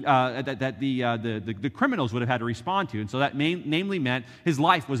the criminals would have had to respond to. And so that namely meant his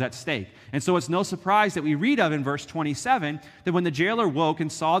life was at stake. And so it's no surprise that we read of in verse 27 that when the jailer woke and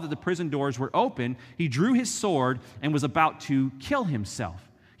saw that the prison doors were open, he drew his sword and was about to kill himself.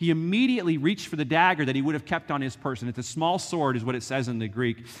 He immediately reached for the dagger that he would have kept on his person. It's a small sword is what it says in the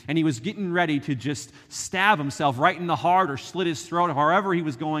Greek. And he was getting ready to just stab himself right in the heart or slit his throat, however he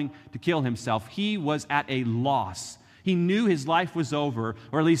was going to kill himself. He was at a loss. He knew his life was over,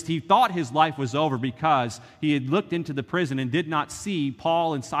 or at least he thought his life was over because he had looked into the prison and did not see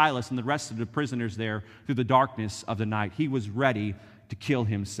Paul and Silas and the rest of the prisoners there through the darkness of the night. He was ready to kill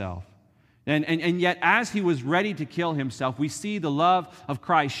himself. And yet, as he was ready to kill himself, we see the love of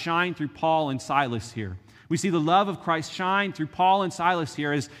Christ shine through Paul and Silas here. We see the love of Christ shine through Paul and Silas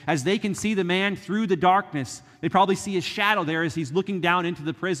here as they can see the man through the darkness. They probably see his shadow there as he's looking down into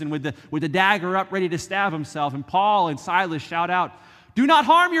the prison with the dagger up ready to stab himself. And Paul and Silas shout out, "Do not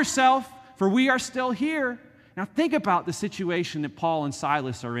harm yourself, for we are still here." Now think about the situation that Paul and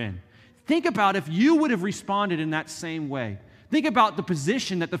Silas are in. Think about if you would have responded in that same way. Think about the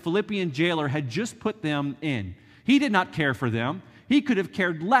position that the Philippian jailer had just put them in. He did not care for them. He could have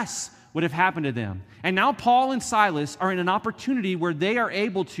cared less what have happened to them. And now Paul and Silas are in an opportunity where they are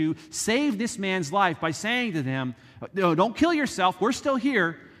able to save this man's life by saying to them, "No, don't kill yourself. We're still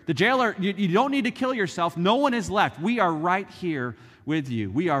here. The jailer, you don't need to kill yourself. No one is left. We are right here with you.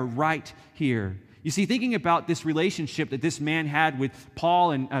 We are right here." You see, thinking about this relationship that this man had with Paul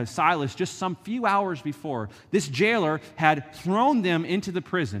and Silas just some few hours before, this jailer had thrown them into the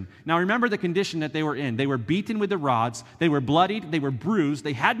prison. Now remember the condition that they were in. They were beaten with the rods. They were bloodied. They were bruised.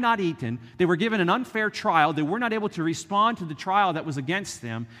 They had not eaten. They were given an unfair trial. They were not able to respond to the trial that was against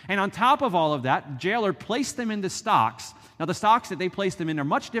them. And on top of all of that, the jailer placed them in the stocks. Now, the stocks that they placed them in are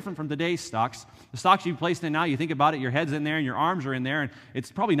much different from today's stocks. The stocks you place in now, you think about it, your head's in there and your arms are in there, and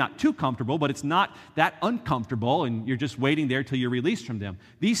it's probably not too comfortable, but it's not that uncomfortable, and you're just waiting there till you're released from them.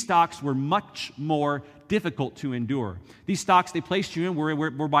 These stocks were much more difficult to endure. These stocks they placed you in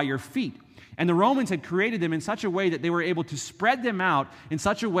were by your feet. And the Romans had created them in such a way that they were able to spread them out in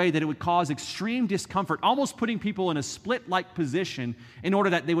such a way that it would cause extreme discomfort, almost putting people in a split-like position in order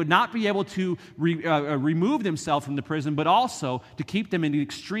that they would not be able to remove themselves from the prison, but also to keep them in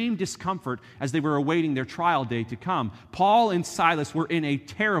extreme discomfort as they were awaiting their trial day to come. Paul and Silas were in a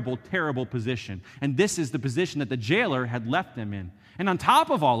terrible, terrible position. And this is the position that the jailer had left them in. And on top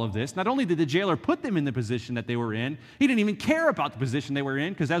of all of this, not only did the jailer put them in the position that they were in, he didn't even care about the position they were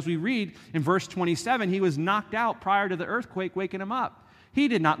in, because as we read in verse 27, he was knocked out prior to the earthquake waking him up. He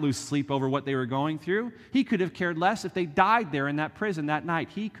did not lose sleep over what they were going through. He could have cared less if they died there in that prison that night.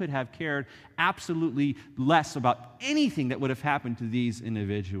 He could have cared absolutely less about anything that would have happened to these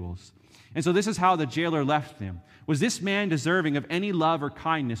individuals. And so this is how the jailer left them. Was this man deserving of any love or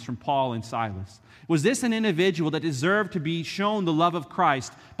kindness from Paul and Silas? Was this an individual that deserved to be shown the love of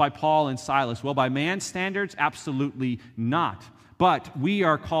Christ by Paul and Silas? Well, by man's standards, absolutely not. But we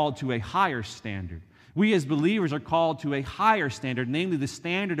are called to a higher standard. We as believers are called to a higher standard, namely the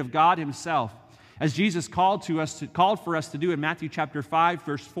standard of God Himself. As Jesus called for us to do in Matthew chapter 5,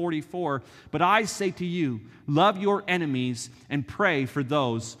 verse 44, "But I say to you, love your enemies and pray for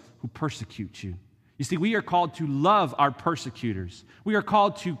those who persecute you." You see, we are called to love our persecutors. We are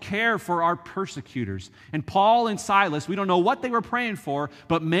called to care for our persecutors. And Paul and Silas, we don't know what they were praying for,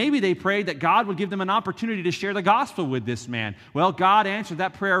 but maybe they prayed that God would give them an opportunity to share the gospel with this man. Well, God answered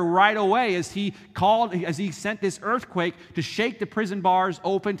that prayer right away as he sent this earthquake to shake the prison bars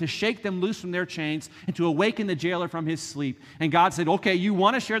open, to shake them loose from their chains, and to awaken the jailer from his sleep. And God said, okay, you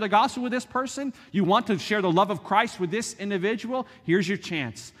want to share the gospel with this person? You want to share the love of Christ with this individual? Here's your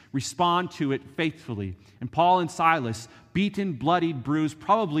chance. Respond to it faithfully. And Paul and Silas, beaten, bloodied, bruised,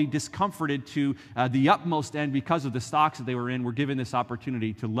 probably discomforted to the utmost end because of the stocks that they were in, were given this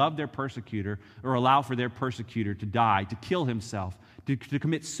opportunity to love their persecutor or allow for their persecutor to die, to kill himself, to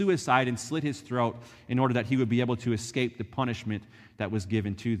commit suicide and slit his throat in order that he would be able to escape the punishment that was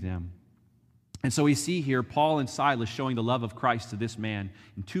given to them. And so we see here Paul and Silas showing the love of Christ to this man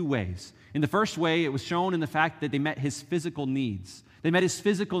in two ways. In the first way, it was shown in the fact that they met his physical needs. They met his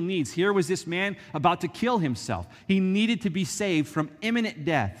physical needs. Here was this man about to kill himself. He needed to be saved from imminent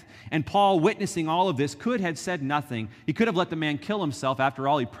death. And Paul, witnessing all of this, could have said nothing. He could have let the man kill himself. After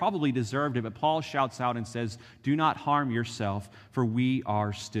all, he probably deserved it. But Paul shouts out and says, "Do not harm yourself, for we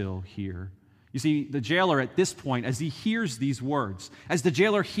are still here." You see, the jailer at this point, as he hears these words, as the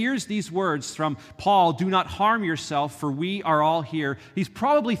jailer hears these words from Paul, "Do not harm yourself, for we are all here," he's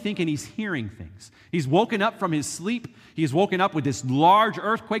probably thinking he's hearing things. He's woken up from his sleep. He's woken up with this large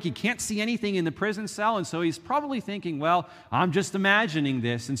earthquake. He can't see anything in the prison cell, and so he's probably thinking, well, I'm just imagining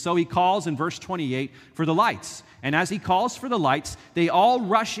this. And so he calls in verse 28 for the lights. And as he calls for the lights, they all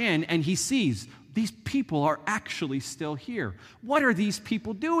rush in, and he sees these people are actually still here. What are these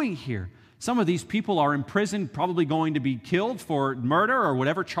people doing here? Some of these people are in prison, probably going to be killed for murder or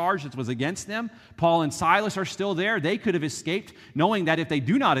whatever charge that was against them. Paul and Silas are still there. They could have escaped, knowing that if they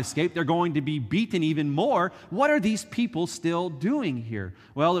do not escape, they're going to be beaten even more. What are these people still doing here?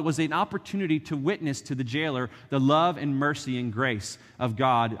 Well, it was an opportunity to witness to the jailer the love and mercy and grace of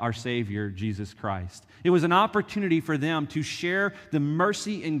God, our Savior, Jesus Christ. It was an opportunity for them to share the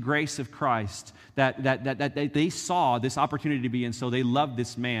mercy and grace of Christ that they saw this opportunity to be in, so they loved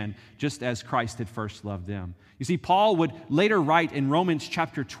this man just as Christ had first loved them. You see, Paul would later write in Romans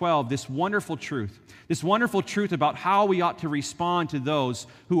chapter 12 this wonderful truth about how we ought to respond to those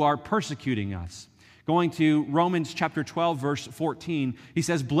who are persecuting us. Going to Romans chapter 12, verse 14, he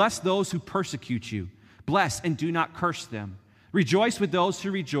says, "Bless those who persecute you. Bless and do not curse them. Rejoice with those who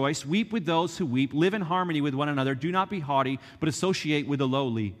rejoice, weep with those who weep, live in harmony with one another. Do not be haughty, but associate with the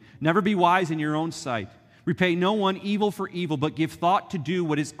lowly. Never be wise in your own sight. Repay no one evil for evil, but give thought to do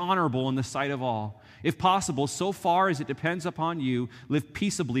what is honorable in the sight of all. If possible, so far as it depends upon you, live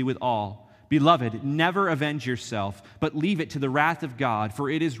peaceably with all. Beloved, never avenge yourself, but leave it to the wrath of God, for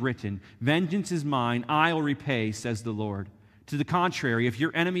it is written, 'Vengeance is mine, I will repay,' says the Lord. To the contrary, if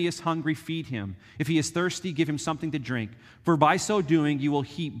your enemy is hungry, feed him. If he is thirsty, give him something to drink. For by so doing, you will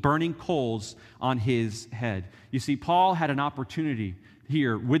heap burning coals on his head." You see, Paul had an opportunity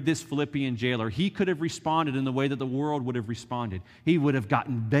here with this Philippian jailer. He could have responded in the way that the world would have responded. He would have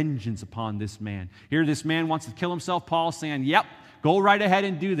gotten vengeance upon this man. Here, this man wants to kill himself. Paul's saying, "Yep, go right ahead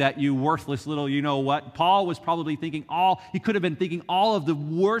and do that, you worthless little you-know-what." Paul was probably thinking he could have been thinking all of the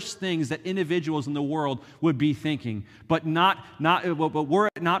worst things that individuals in the world would be thinking. But were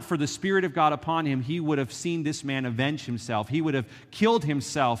it not for the Spirit of God upon him, he would have seen this man avenge himself. He would have killed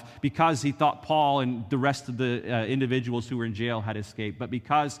himself because he thought Paul and the rest of the individuals who were in jail had escaped. But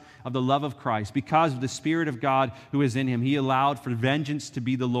because of the love of Christ, because of the Spirit of God who is in him, he allowed for vengeance to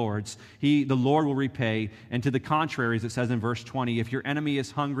be the Lord's. The Lord will repay. And to the contrary, as it says in verse 20, "If your enemy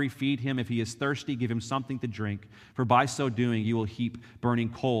is hungry, feed him. If he is thirsty, give him something to drink. For by so doing, you will heap burning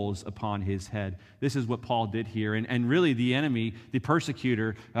coals upon his head." This is what Paul did here. And really, the enemy, the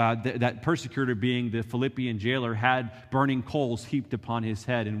persecutor, that persecutor being the Philippian jailer, had burning coals heaped upon his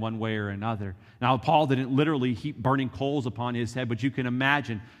head in one way or another. Now, Paul didn't literally heap burning coals upon his head, but you can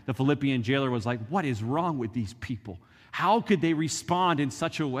imagine the Philippian jailer was like, "What is wrong with these people? How could they respond in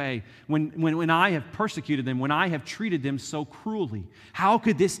such a way when I have persecuted them, when I have treated them so cruelly? How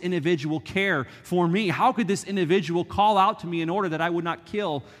could this individual care for me? How could this individual call out to me in order that I would not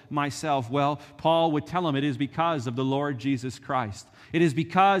kill myself?" Well, Paul would tell him it is because of the Lord Jesus Christ. It is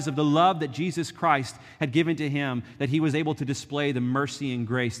because of the love that Jesus Christ had given to him that he was able to display the mercy and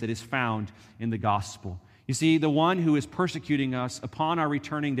grace that is found in the gospel. You see, the one who is persecuting us, upon our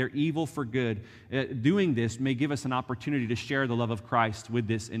returning their evil for good, doing this may give us an opportunity to share the love of Christ with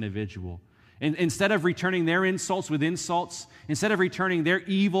this individual. And instead of returning their insults with insults, instead of returning their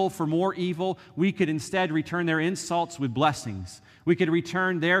evil for more evil, we could instead return their insults with blessings. We could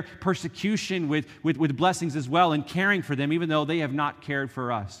return their persecution with blessings as well, and caring for them even though they have not cared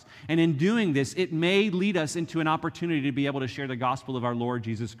for us. And in doing this, it may lead us into an opportunity to be able to share the gospel of our Lord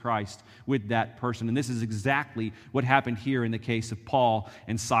Jesus Christ with that person. And this is exactly what happened here in the case of Paul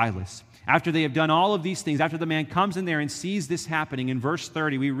and Silas. After they have done all of these things, after the man comes in there and sees this happening, in verse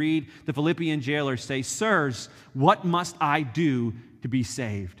 30, we read the Philippian jailer say, "Sirs, what must I do to be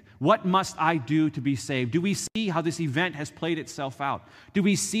saved?" What must I do to be saved? Do we see how this event has played itself out? Do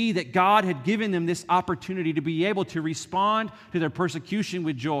we see that God had given them this opportunity to be able to respond to their persecution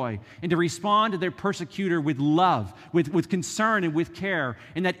with joy, and to respond to their persecutor with love, with concern and with care,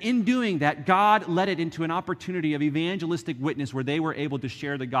 and that in doing that, God led it into an opportunity of evangelistic witness where they were able to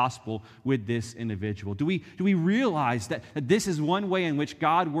share the gospel with this individual? Do we realize that this is one way in which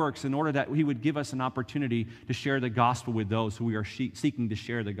God works in order that He would give us an opportunity to share the gospel with those who we are seeking to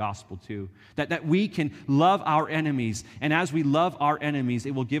share the gospel to? That we can love our enemies, and as we love our enemies,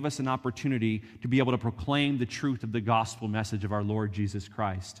 it will give us an opportunity to be able to proclaim the truth of the gospel message of our Lord Jesus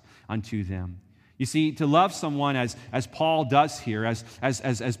Christ unto them. You see, to love someone as Paul does here,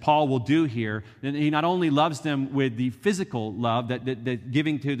 as Paul will do here, then he not only loves them with the physical love, that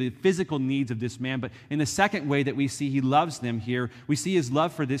giving to the physical needs of this man, but in the second way that we see he loves them here, we see his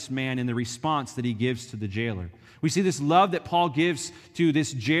love for this man in the response that he gives to the jailer. We see this love that Paul gives to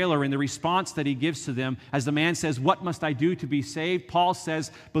this jailer in the response that he gives to them. As the man says, "What must I do to be saved?" Paul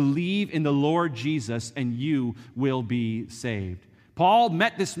says, "Believe in the Lord Jesus and you will be saved." Paul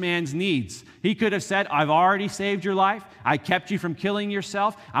met this man's needs. He could have said, "I've already saved your life. I kept you from killing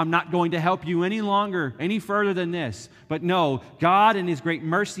yourself. I'm not going to help you any longer, any further than this." But no, God in His great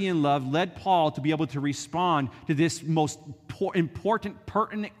mercy and love led Paul to be able to respond to this most important,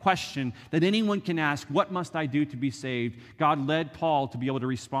 pertinent question that anyone can ask: what must I do to be saved? God led Paul to be able to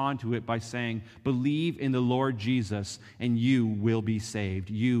respond to it by saying, "Believe in the Lord Jesus and you will be saved,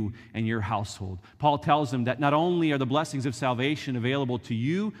 you and your household." Paul tells them that not only are the blessings of salvation available to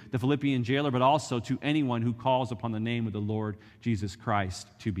you, the Philippian jailer, but also to anyone who calls upon the name of the Lord Jesus Christ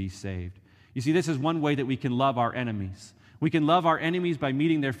to be saved. You see, this is one way that we can love our enemies. We can love our enemies by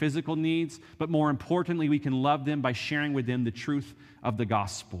meeting their physical needs, but more importantly, we can love them by sharing with them the truth of the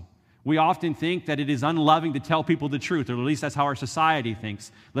gospel. We often think that it is unloving to tell people the truth, or at least that's how our society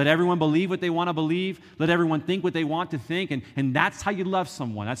thinks. Let everyone believe what they want to believe. Let everyone think what they want to think, and that's how you love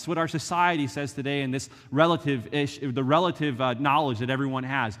someone. That's what our society says today in this relative knowledge that everyone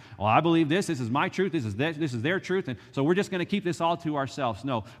has. Well, I believe this is my truth, this is their truth, and so we're just going to keep this all to ourselves.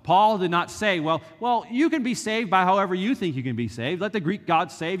 No, Paul did not say, well, you can be saved by however you think you can be saved. Let the Greek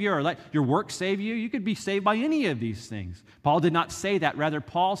God save you, or let your work save you. You could be saved by any of these things. Paul did not say that. Rather,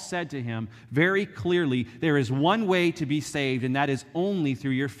 Paul said to him very clearly, there is one way to be saved, and that is only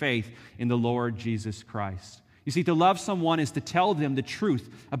through your faith in the Lord Jesus Christ. You see, to love someone is to tell them the truth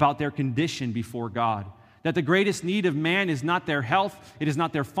about their condition before God. That the greatest need of man is not their health, it is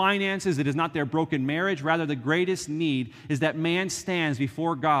not their finances, it is not their broken marriage. Rather, the greatest need is that man stands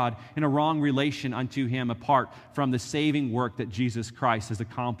before God in a wrong relation unto Him apart from the saving work that Jesus Christ has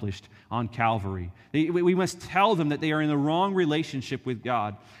accomplished on Calvary. We must tell them that they are in the wrong relationship with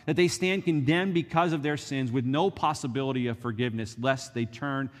God, that they stand condemned because of their sins with no possibility of forgiveness, lest they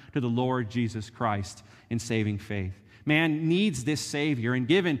turn to the Lord Jesus Christ in saving faith. Man needs this Savior, and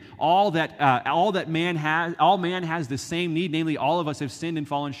given all man has the same need, namely all of us have sinned and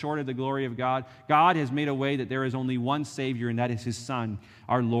fallen short of the glory of God. God has made a way that there is only one Savior, and that is His Son,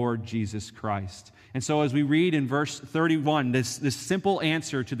 our Lord Jesus Christ. And so as we read in verse 31, this simple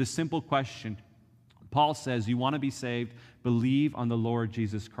answer to the simple question, Paul says, you want to be saved, believe on the Lord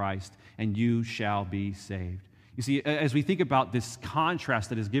Jesus Christ, and you shall be saved. You see, as we think about this contrast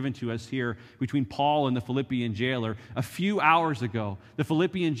that is given to us here between Paul and the Philippian jailer, a few hours ago, the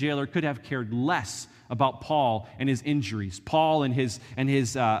Philippian jailer could have cared less about Paul and his injuries, Paul and his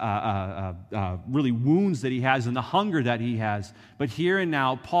really wounds that he has and the hunger that he has. But here and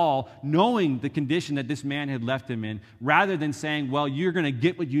now, Paul, knowing the condition that this man had left him in, rather than saying, well, you're going to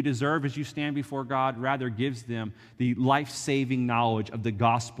get what you deserve as you stand before God, rather gives them the life-saving knowledge of the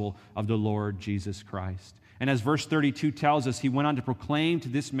gospel of the Lord Jesus Christ. And as verse 32 tells us, he went on to proclaim to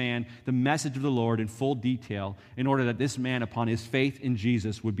this man the message of the Lord in full detail in order that this man, upon his faith in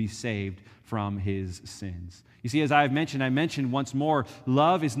Jesus, would be saved from his sins. You see, as I mentioned once more,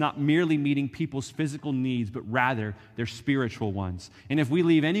 love is not merely meeting people's physical needs, but rather their spiritual ones. And if we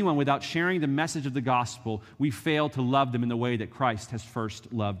leave anyone without sharing the message of the gospel, we fail to love them in the way that Christ has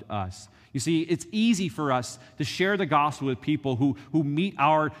first loved us. You see, it's easy for us to share the gospel with people who meet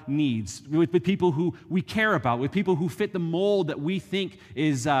our needs, with people who we care about, with people who fit the mold that we think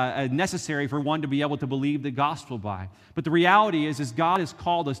is necessary for one to be able to believe the gospel by. But the reality is God has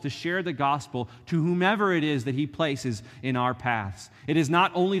called us to share the gospel to whomever it is that He places in our paths. It is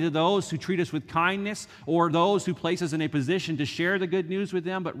not only to those who treat us with kindness or those who place us in a position to share the good news with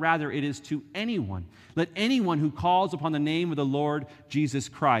them, but rather it is to anyone. Let anyone who calls upon the name of the Lord Jesus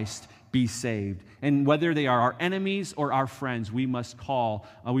Christ be saved. And whether they are our enemies or our friends, we must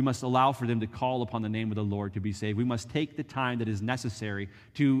allow for them to call upon the name of the Lord to be saved. We must take the time that is necessary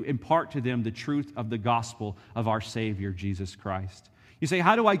to impart to them the truth of the gospel of our Savior, Jesus Christ. You say,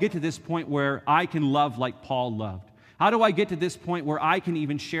 how do I get to this point where I can love like Paul loved? How do I get to this point where I can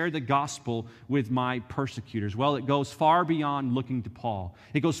even share the gospel with my persecutors? Well, it goes far beyond looking to Paul.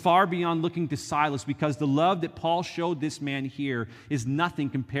 It goes far beyond looking to Silas, because the love that Paul showed this man here is nothing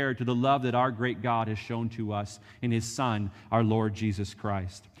compared to the love that our great God has shown to us in His Son, our Lord Jesus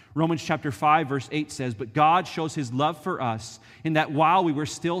Christ. Romans chapter 5, verse 8 says, "But God shows His love for us in that while we were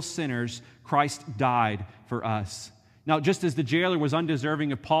still sinners, Christ died for us." Now, just as the jailer was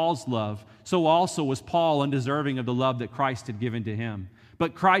undeserving of Paul's love, so also was Paul undeserving of the love that Christ had given to him.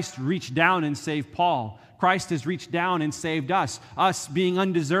 But Christ reached down and saved Paul. Christ has reached down and saved us being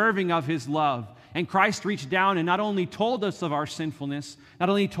undeserving of His love. And Christ reached down and not only told us of our sinfulness, not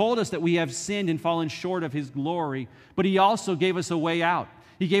only told us that we have sinned and fallen short of His glory, but He also gave us a way out.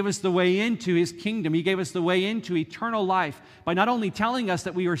 He gave us the way into His kingdom. He gave us the way into eternal life by not only telling us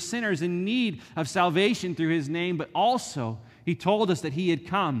that we were sinners in need of salvation through His name, but also He told us that He had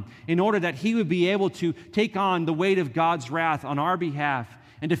come in order that He would be able to take on the weight of God's wrath on our behalf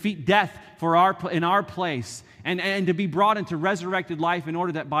and defeat death in our place, and to be brought into resurrected life in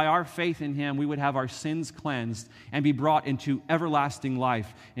order that by our faith in Him we would have our sins cleansed and be brought into everlasting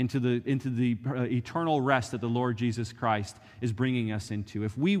life, into the eternal rest that the Lord Jesus Christ is bringing us into.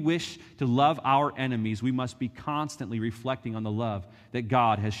 If we wish to love our enemies, we must be constantly reflecting on the love that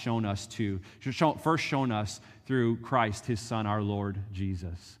God has shown us through Christ, His Son, our Lord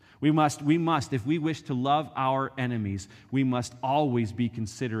Jesus. We must, if we wish to love our enemies, we must always be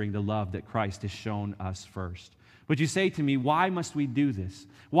considering the love that Christ has shown us first. But you say to me, why must we do this?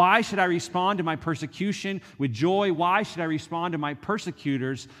 Why should I respond to my persecution with joy? Why should I respond to my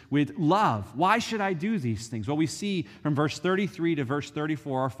persecutors with love? Why should I do these things? Well, we see from verse 33 to verse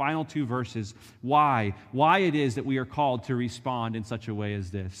 34, our final two verses, why it is that we are called to respond in such a way as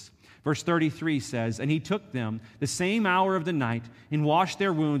this. Verse 33 says, "And He took them the same hour of the night and washed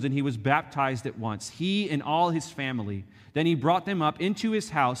their wounds, and He was baptized at once, He and all His family. Then He brought them up into His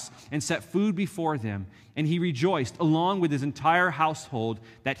house and set food before them. And He rejoiced, along with His entire household,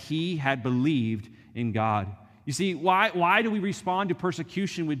 that He had believed in God." You see, why do we respond to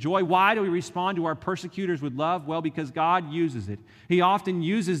persecution with joy? Why do we respond to our persecutors with love? Well, because God uses it. He often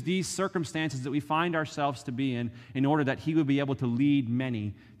uses these circumstances that we find ourselves to be in order that He would be able to lead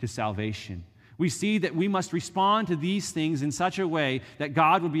many to salvation. We see that we must respond to these things in such a way that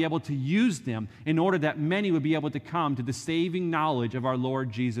God would be able to use them in order that many would be able to come to the saving knowledge of our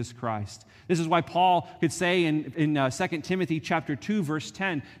Lord Jesus Christ. This is why Paul could say in 2 Timothy chapter 2, verse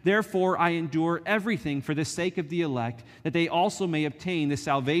 10, "Therefore I endure everything for the sake of the elect, that they also may obtain the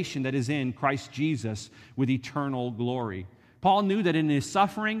salvation that is in Christ Jesus with eternal glory." Paul knew that in his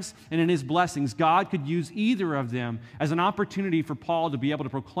sufferings and in his blessings, God could use either of them as an opportunity for Paul to be able to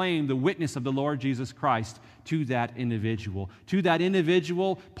proclaim the witness of the Lord Jesus Christ to that individual. To that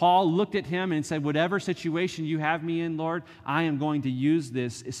individual, Paul looked at him and said, "Whatever situation you have me in, Lord, I am going to use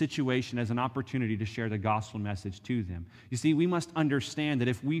this situation as an opportunity to share the gospel message to them." You see, we must understand that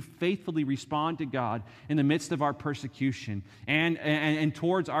if we faithfully respond to God in the midst of our persecution and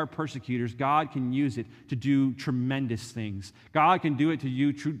towards our persecutors, God can use it to do tremendous things. God can do it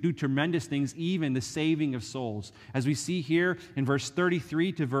to do tremendous things, even the saving of souls. As we see here in verse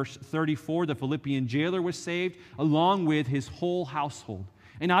 33 to verse 34, the Philippian jailer was saved along with his whole household.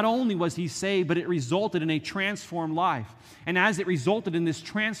 And not only was he saved, but it resulted in a transformed life. And as it resulted in this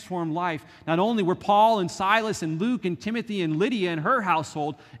transformed life, not only were Paul and Silas and Luke and Timothy and Lydia and her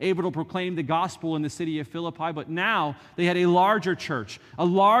household able to proclaim the gospel in the city of Philippi, but now they had a larger church, a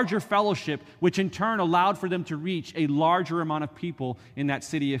larger fellowship, which in turn allowed for them to reach a larger amount of people in that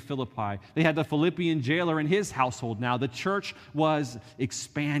city of Philippi. They had the Philippian jailer and his household now. The church was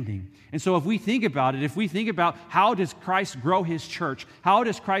expanding. And so if we think about it, if we think about how does Christ grow His church, how does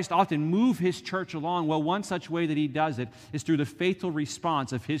does Christ often move his church along? Well, one such way that he does it is through the faithful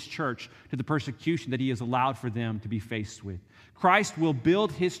response of his church to the persecution that he has allowed for them to be faced with. Christ will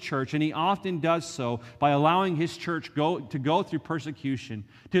build his church, and he often does so by allowing his church to go through persecution,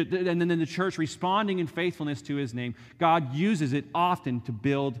 and then the church responding in faithfulness to his name. God uses it often to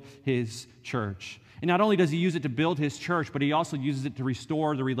build his church. And not only does he use it to build his church, but he also uses it to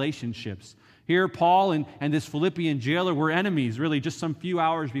restore the relationships. Here, Paul and this Philippian jailer were enemies, really, just some few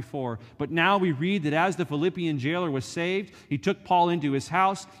hours before. But now we read that as the Philippian jailer was saved, he took Paul into his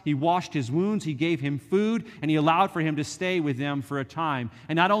house, he washed his wounds, he gave him food, and he allowed for him to stay with them for a time.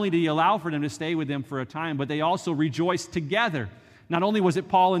 And not only did he allow for them to stay with them for a time, but they also rejoiced together. Not only was it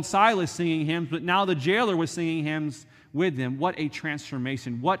Paul and Silas singing hymns, but now the jailer was singing hymns with them. What a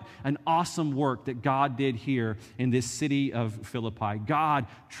transformation. What an awesome work that God did here in this city of Philippi. God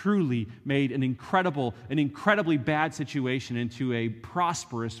truly made an incredibly bad situation into a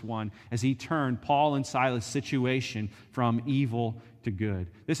prosperous one as he turned Paul and Silas' situation from evil to good.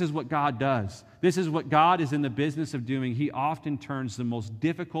 This is what God does. This is what God is in the business of doing. He often turns the most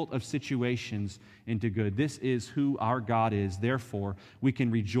difficult of situations into good. This is who our God is. Therefore, we can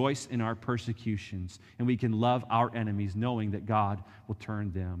rejoice in our persecutions, and we can love our enemies, knowing that God will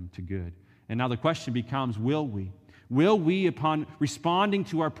turn them to good. And now the question becomes, will we? Will we, upon responding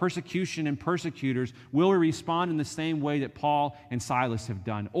to our persecution and persecutors, will we respond in the same way that Paul and Silas have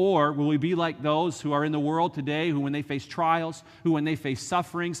done? Or will we be like those who are in the world today, who when they face trials, who when they face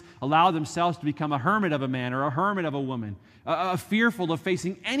sufferings, allow themselves to become a hermit of a man or a hermit of a woman, fearful of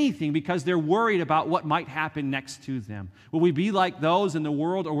facing anything because they're worried about what might happen next to them? Will we be like those in the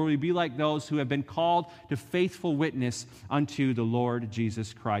world, or will we be like those who have been called to faithful witness unto the Lord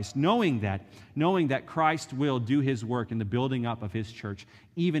Jesus Christ, knowing that Christ will do his work in the building up of his church,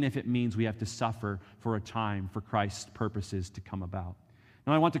 even if it means we have to suffer for a time for Christ's purposes to come about?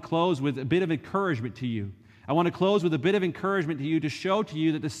 Now, I want to close with a bit of encouragement to you. I want to close with a bit of encouragement to you to show to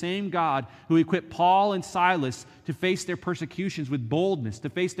you that the same God who equipped Paul and Silas to face their persecutions with boldness, to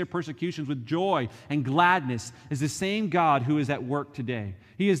face their persecutions with joy and gladness, is the same God who is at work today.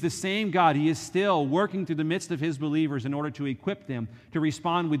 He is the same God. He is still working through the midst of his believers in order to equip them to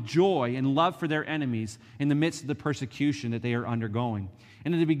respond with joy and love for their enemies in the midst of the persecution that they are undergoing.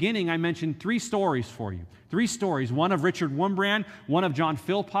 And in the beginning, I mentioned 3 stories for you. 3 stories, one of Richard Wurmbrand, one of John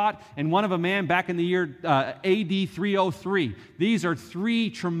Philpott, and one of a man back in the year AD 303. These are 3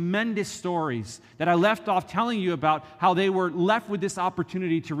 tremendous stories that I left off telling you about how they were left with this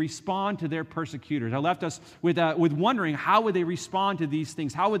opportunity to respond to their persecutors. I left us with wondering, how would they respond to these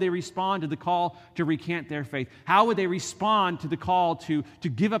things? How would they respond to the call to recant their faith? How would they respond to the call to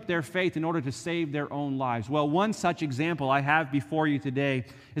give up their faith in order to save their own lives? Well, one such example I have before you today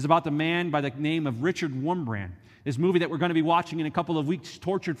is about the man by the name of Richard Wurmbrand. This movie that we're going to be watching in a couple of weeks,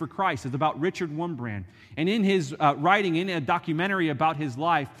 Tortured for Christ, is about Richard Wurmbrand. And in his writing, in a documentary about his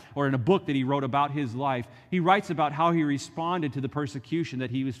life, or in a book that he wrote about his life, he writes about how he responded to the persecution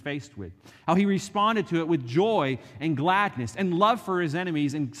that he was faced with, how he responded to it with joy and gladness and love for his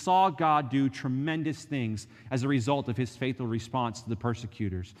enemies, and saw God do tremendous things as a result of his faithful response to the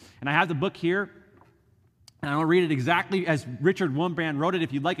persecutors. And I have the book here. And I'll read it exactly as Richard Wurmbrand wrote it.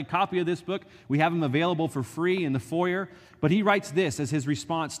 If you'd like a copy of this book, we have them available for free in the foyer. But he writes this as his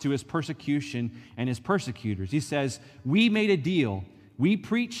response to his persecution and his persecutors. He says, "We made a deal. We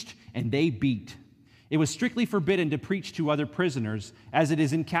preached, and they beat. It was strictly forbidden to preach to other prisoners, as it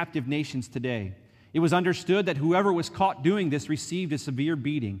is in captive nations today. It was understood that whoever was caught doing this received a severe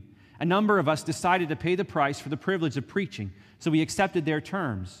beating. A number of us decided to pay the price for the privilege of preaching, so we accepted their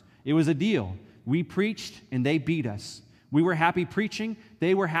terms. It was a deal. We preached, and they beat us. We were happy preaching,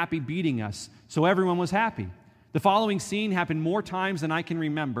 they were happy beating us, so everyone was happy. The following scene happened more times than I can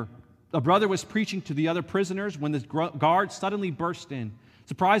remember. A brother was preaching to the other prisoners when the guards suddenly burst in,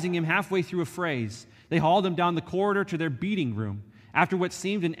 surprising him halfway through a phrase. They hauled him down the corridor to their beating room. After what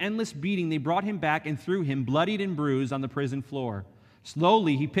seemed an endless beating, they brought him back and threw him, bloodied and bruised, on the prison floor.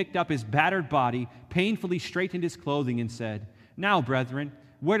 Slowly, he picked up his battered body, painfully straightened his clothing, and said, 'Now, brethren,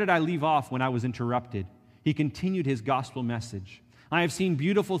 where did I leave off when I was interrupted?' He continued his gospel message. 'I have seen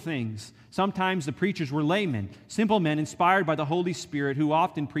beautiful things. Sometimes the preachers were laymen, simple men inspired by the Holy Spirit who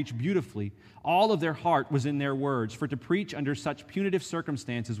often preached beautifully. All of their heart was in their words, for to preach under such punitive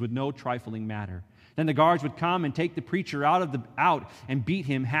circumstances was no trifling matter. Then the guards would come and take the preacher out and beat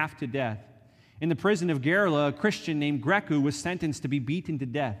him half to death. In the prison of Gerla, a Christian named Grecu was sentenced to be beaten to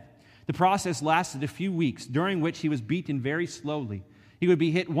death. The process lasted a few weeks, during which he was beaten very slowly. He would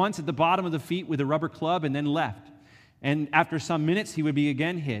be hit once at the bottom of the feet with a rubber club and then left. And after some minutes, he would be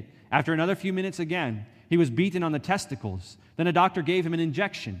again hit. After another few minutes again, he was beaten on the testicles. Then a doctor gave him an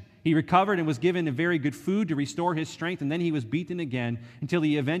injection. He recovered and was given a very good food to restore his strength, and then he was beaten again until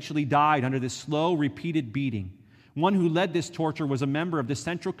he eventually died under this slow, repeated beating. One who led this torture was a member of the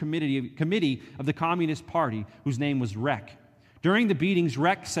Central Committee of the Communist Party, whose name was Rek. During the beatings,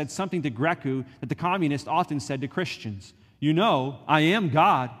 Rek said something to Grecu that the communists often said to Christians. You know, I am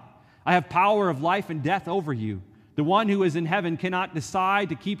God. I have power of life and death over you. The one who is in heaven cannot decide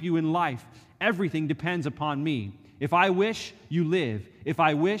to keep you in life. Everything depends upon me. If I wish, you live. If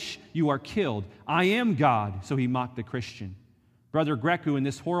I wish, you are killed. I am God. So he mocked the Christian. Brother Grecu, in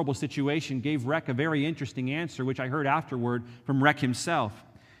this horrible situation, gave Rek a very interesting answer, which I heard afterward from Rek himself.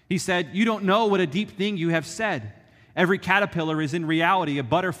 He said, you don't know what a deep thing you have said. Every caterpillar is in reality a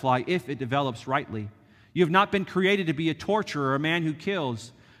butterfly if it develops rightly. You have not been created to be a torturer or a man who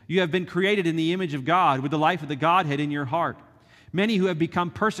kills. You have been created in the image of God with the life of the Godhead in your heart. Many who have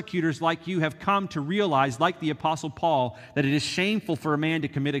become persecutors like you have come to realize, like the Apostle Paul, that it is shameful for a man to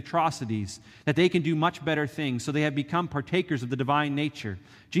commit atrocities, that they can do much better things, so they have become partakers of the divine nature.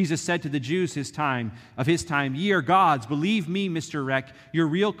 Jesus said to the Jews of his time, ye are gods. Believe me, Mr. Rek, your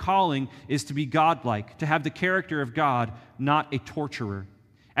real calling is to be godlike, to have the character of God, not a torturer.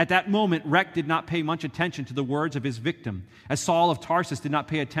 At that moment, Rek did not pay much attention to the words of his victim, as Saul of Tarsus did not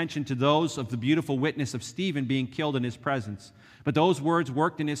pay attention to those of the beautiful witness of Stephen being killed in his presence. But those words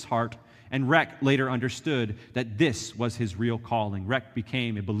worked in his heart, and Rek later understood that this was his real calling. Rek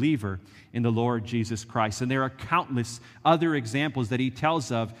became a believer in the Lord Jesus Christ. And there are countless other examples that he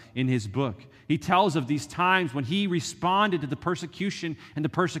tells of in his book. He tells of these times when he responded to the persecution and the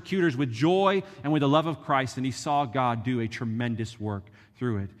persecutors with joy and with the love of Christ, and he saw God do a tremendous work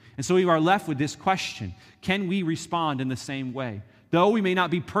through it. And so we are left with this question: can we respond in the same way? Though we may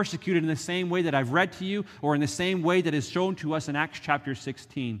not be persecuted in the same way that I've read to you or in the same way that is shown to us in Acts chapter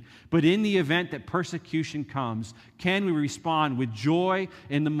 16, but in the event that persecution comes, can we respond with joy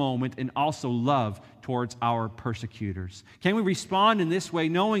in the moment and also love towards our persecutors? Can we respond in this way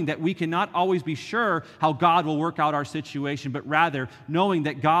knowing that we cannot always be sure how God will work out our situation, but rather knowing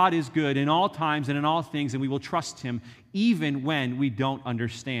that God is good in all times and in all things, and we will trust Him even when we don't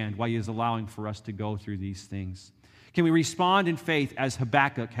understand why He is allowing for us to go through these things? Can we respond in faith as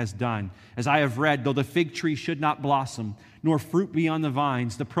Habakkuk has done? As I have read, though the fig tree should not blossom, nor fruit be on the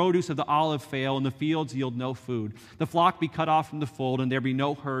vines, the produce of the olive fail, and the fields yield no food, the flock be cut off from the fold, and there be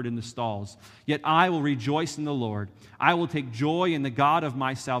no herd in the stalls. Yet I will rejoice in the Lord. I will take joy in the God of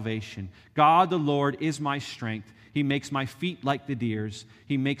my salvation. God the Lord is my strength. He makes my feet like the deer's.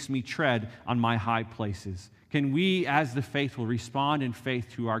 He makes me tread on my high places. Can we, as the faithful, respond in faith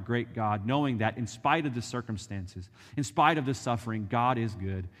to our great God, knowing that in spite of the circumstances, in spite of the suffering, God is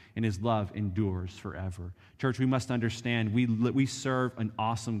good and His love endures forever? Church, we must understand we serve an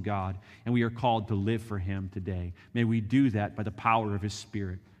awesome God, and we are called to live for Him today. May we do that by the power of His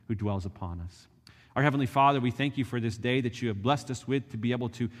Spirit who dwells upon us. Our Heavenly Father, we thank You for this day that You have blessed us with, to be able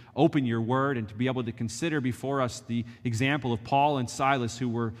to open Your Word and to be able to consider before us the example of Paul and Silas, who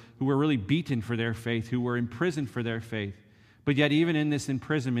were really beaten for their faith, who were imprisoned for their faith. But yet even in this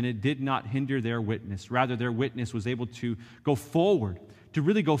imprisonment, it did not hinder their witness. Rather, their witness was able to go forward, to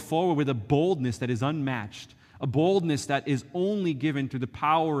really go forward with a boldness that is unmatched, a boldness that is only given through the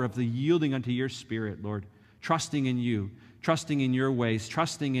power of the yielding unto Your Spirit, Lord, trusting in You, trusting in Your ways,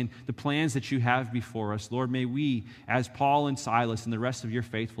 trusting in the plans that You have before us. Lord, may we, as Paul and Silas and the rest of Your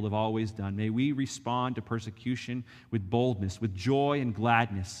faithful have always done, may we respond to persecution with boldness, with joy and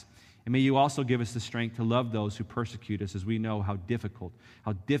gladness. And may You also give us the strength to love those who persecute us, as we know how difficult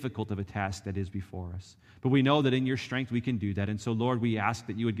of a task that is before us. But we know that in Your strength we can do that. And so, Lord, we ask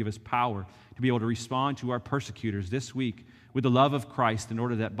that You would give us power to be able to respond to our persecutors this week with the love of Christ, in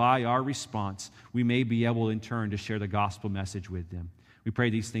order that by our response we may be able in turn to share the gospel message with them. We pray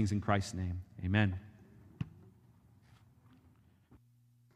these things in Christ's name. Amen.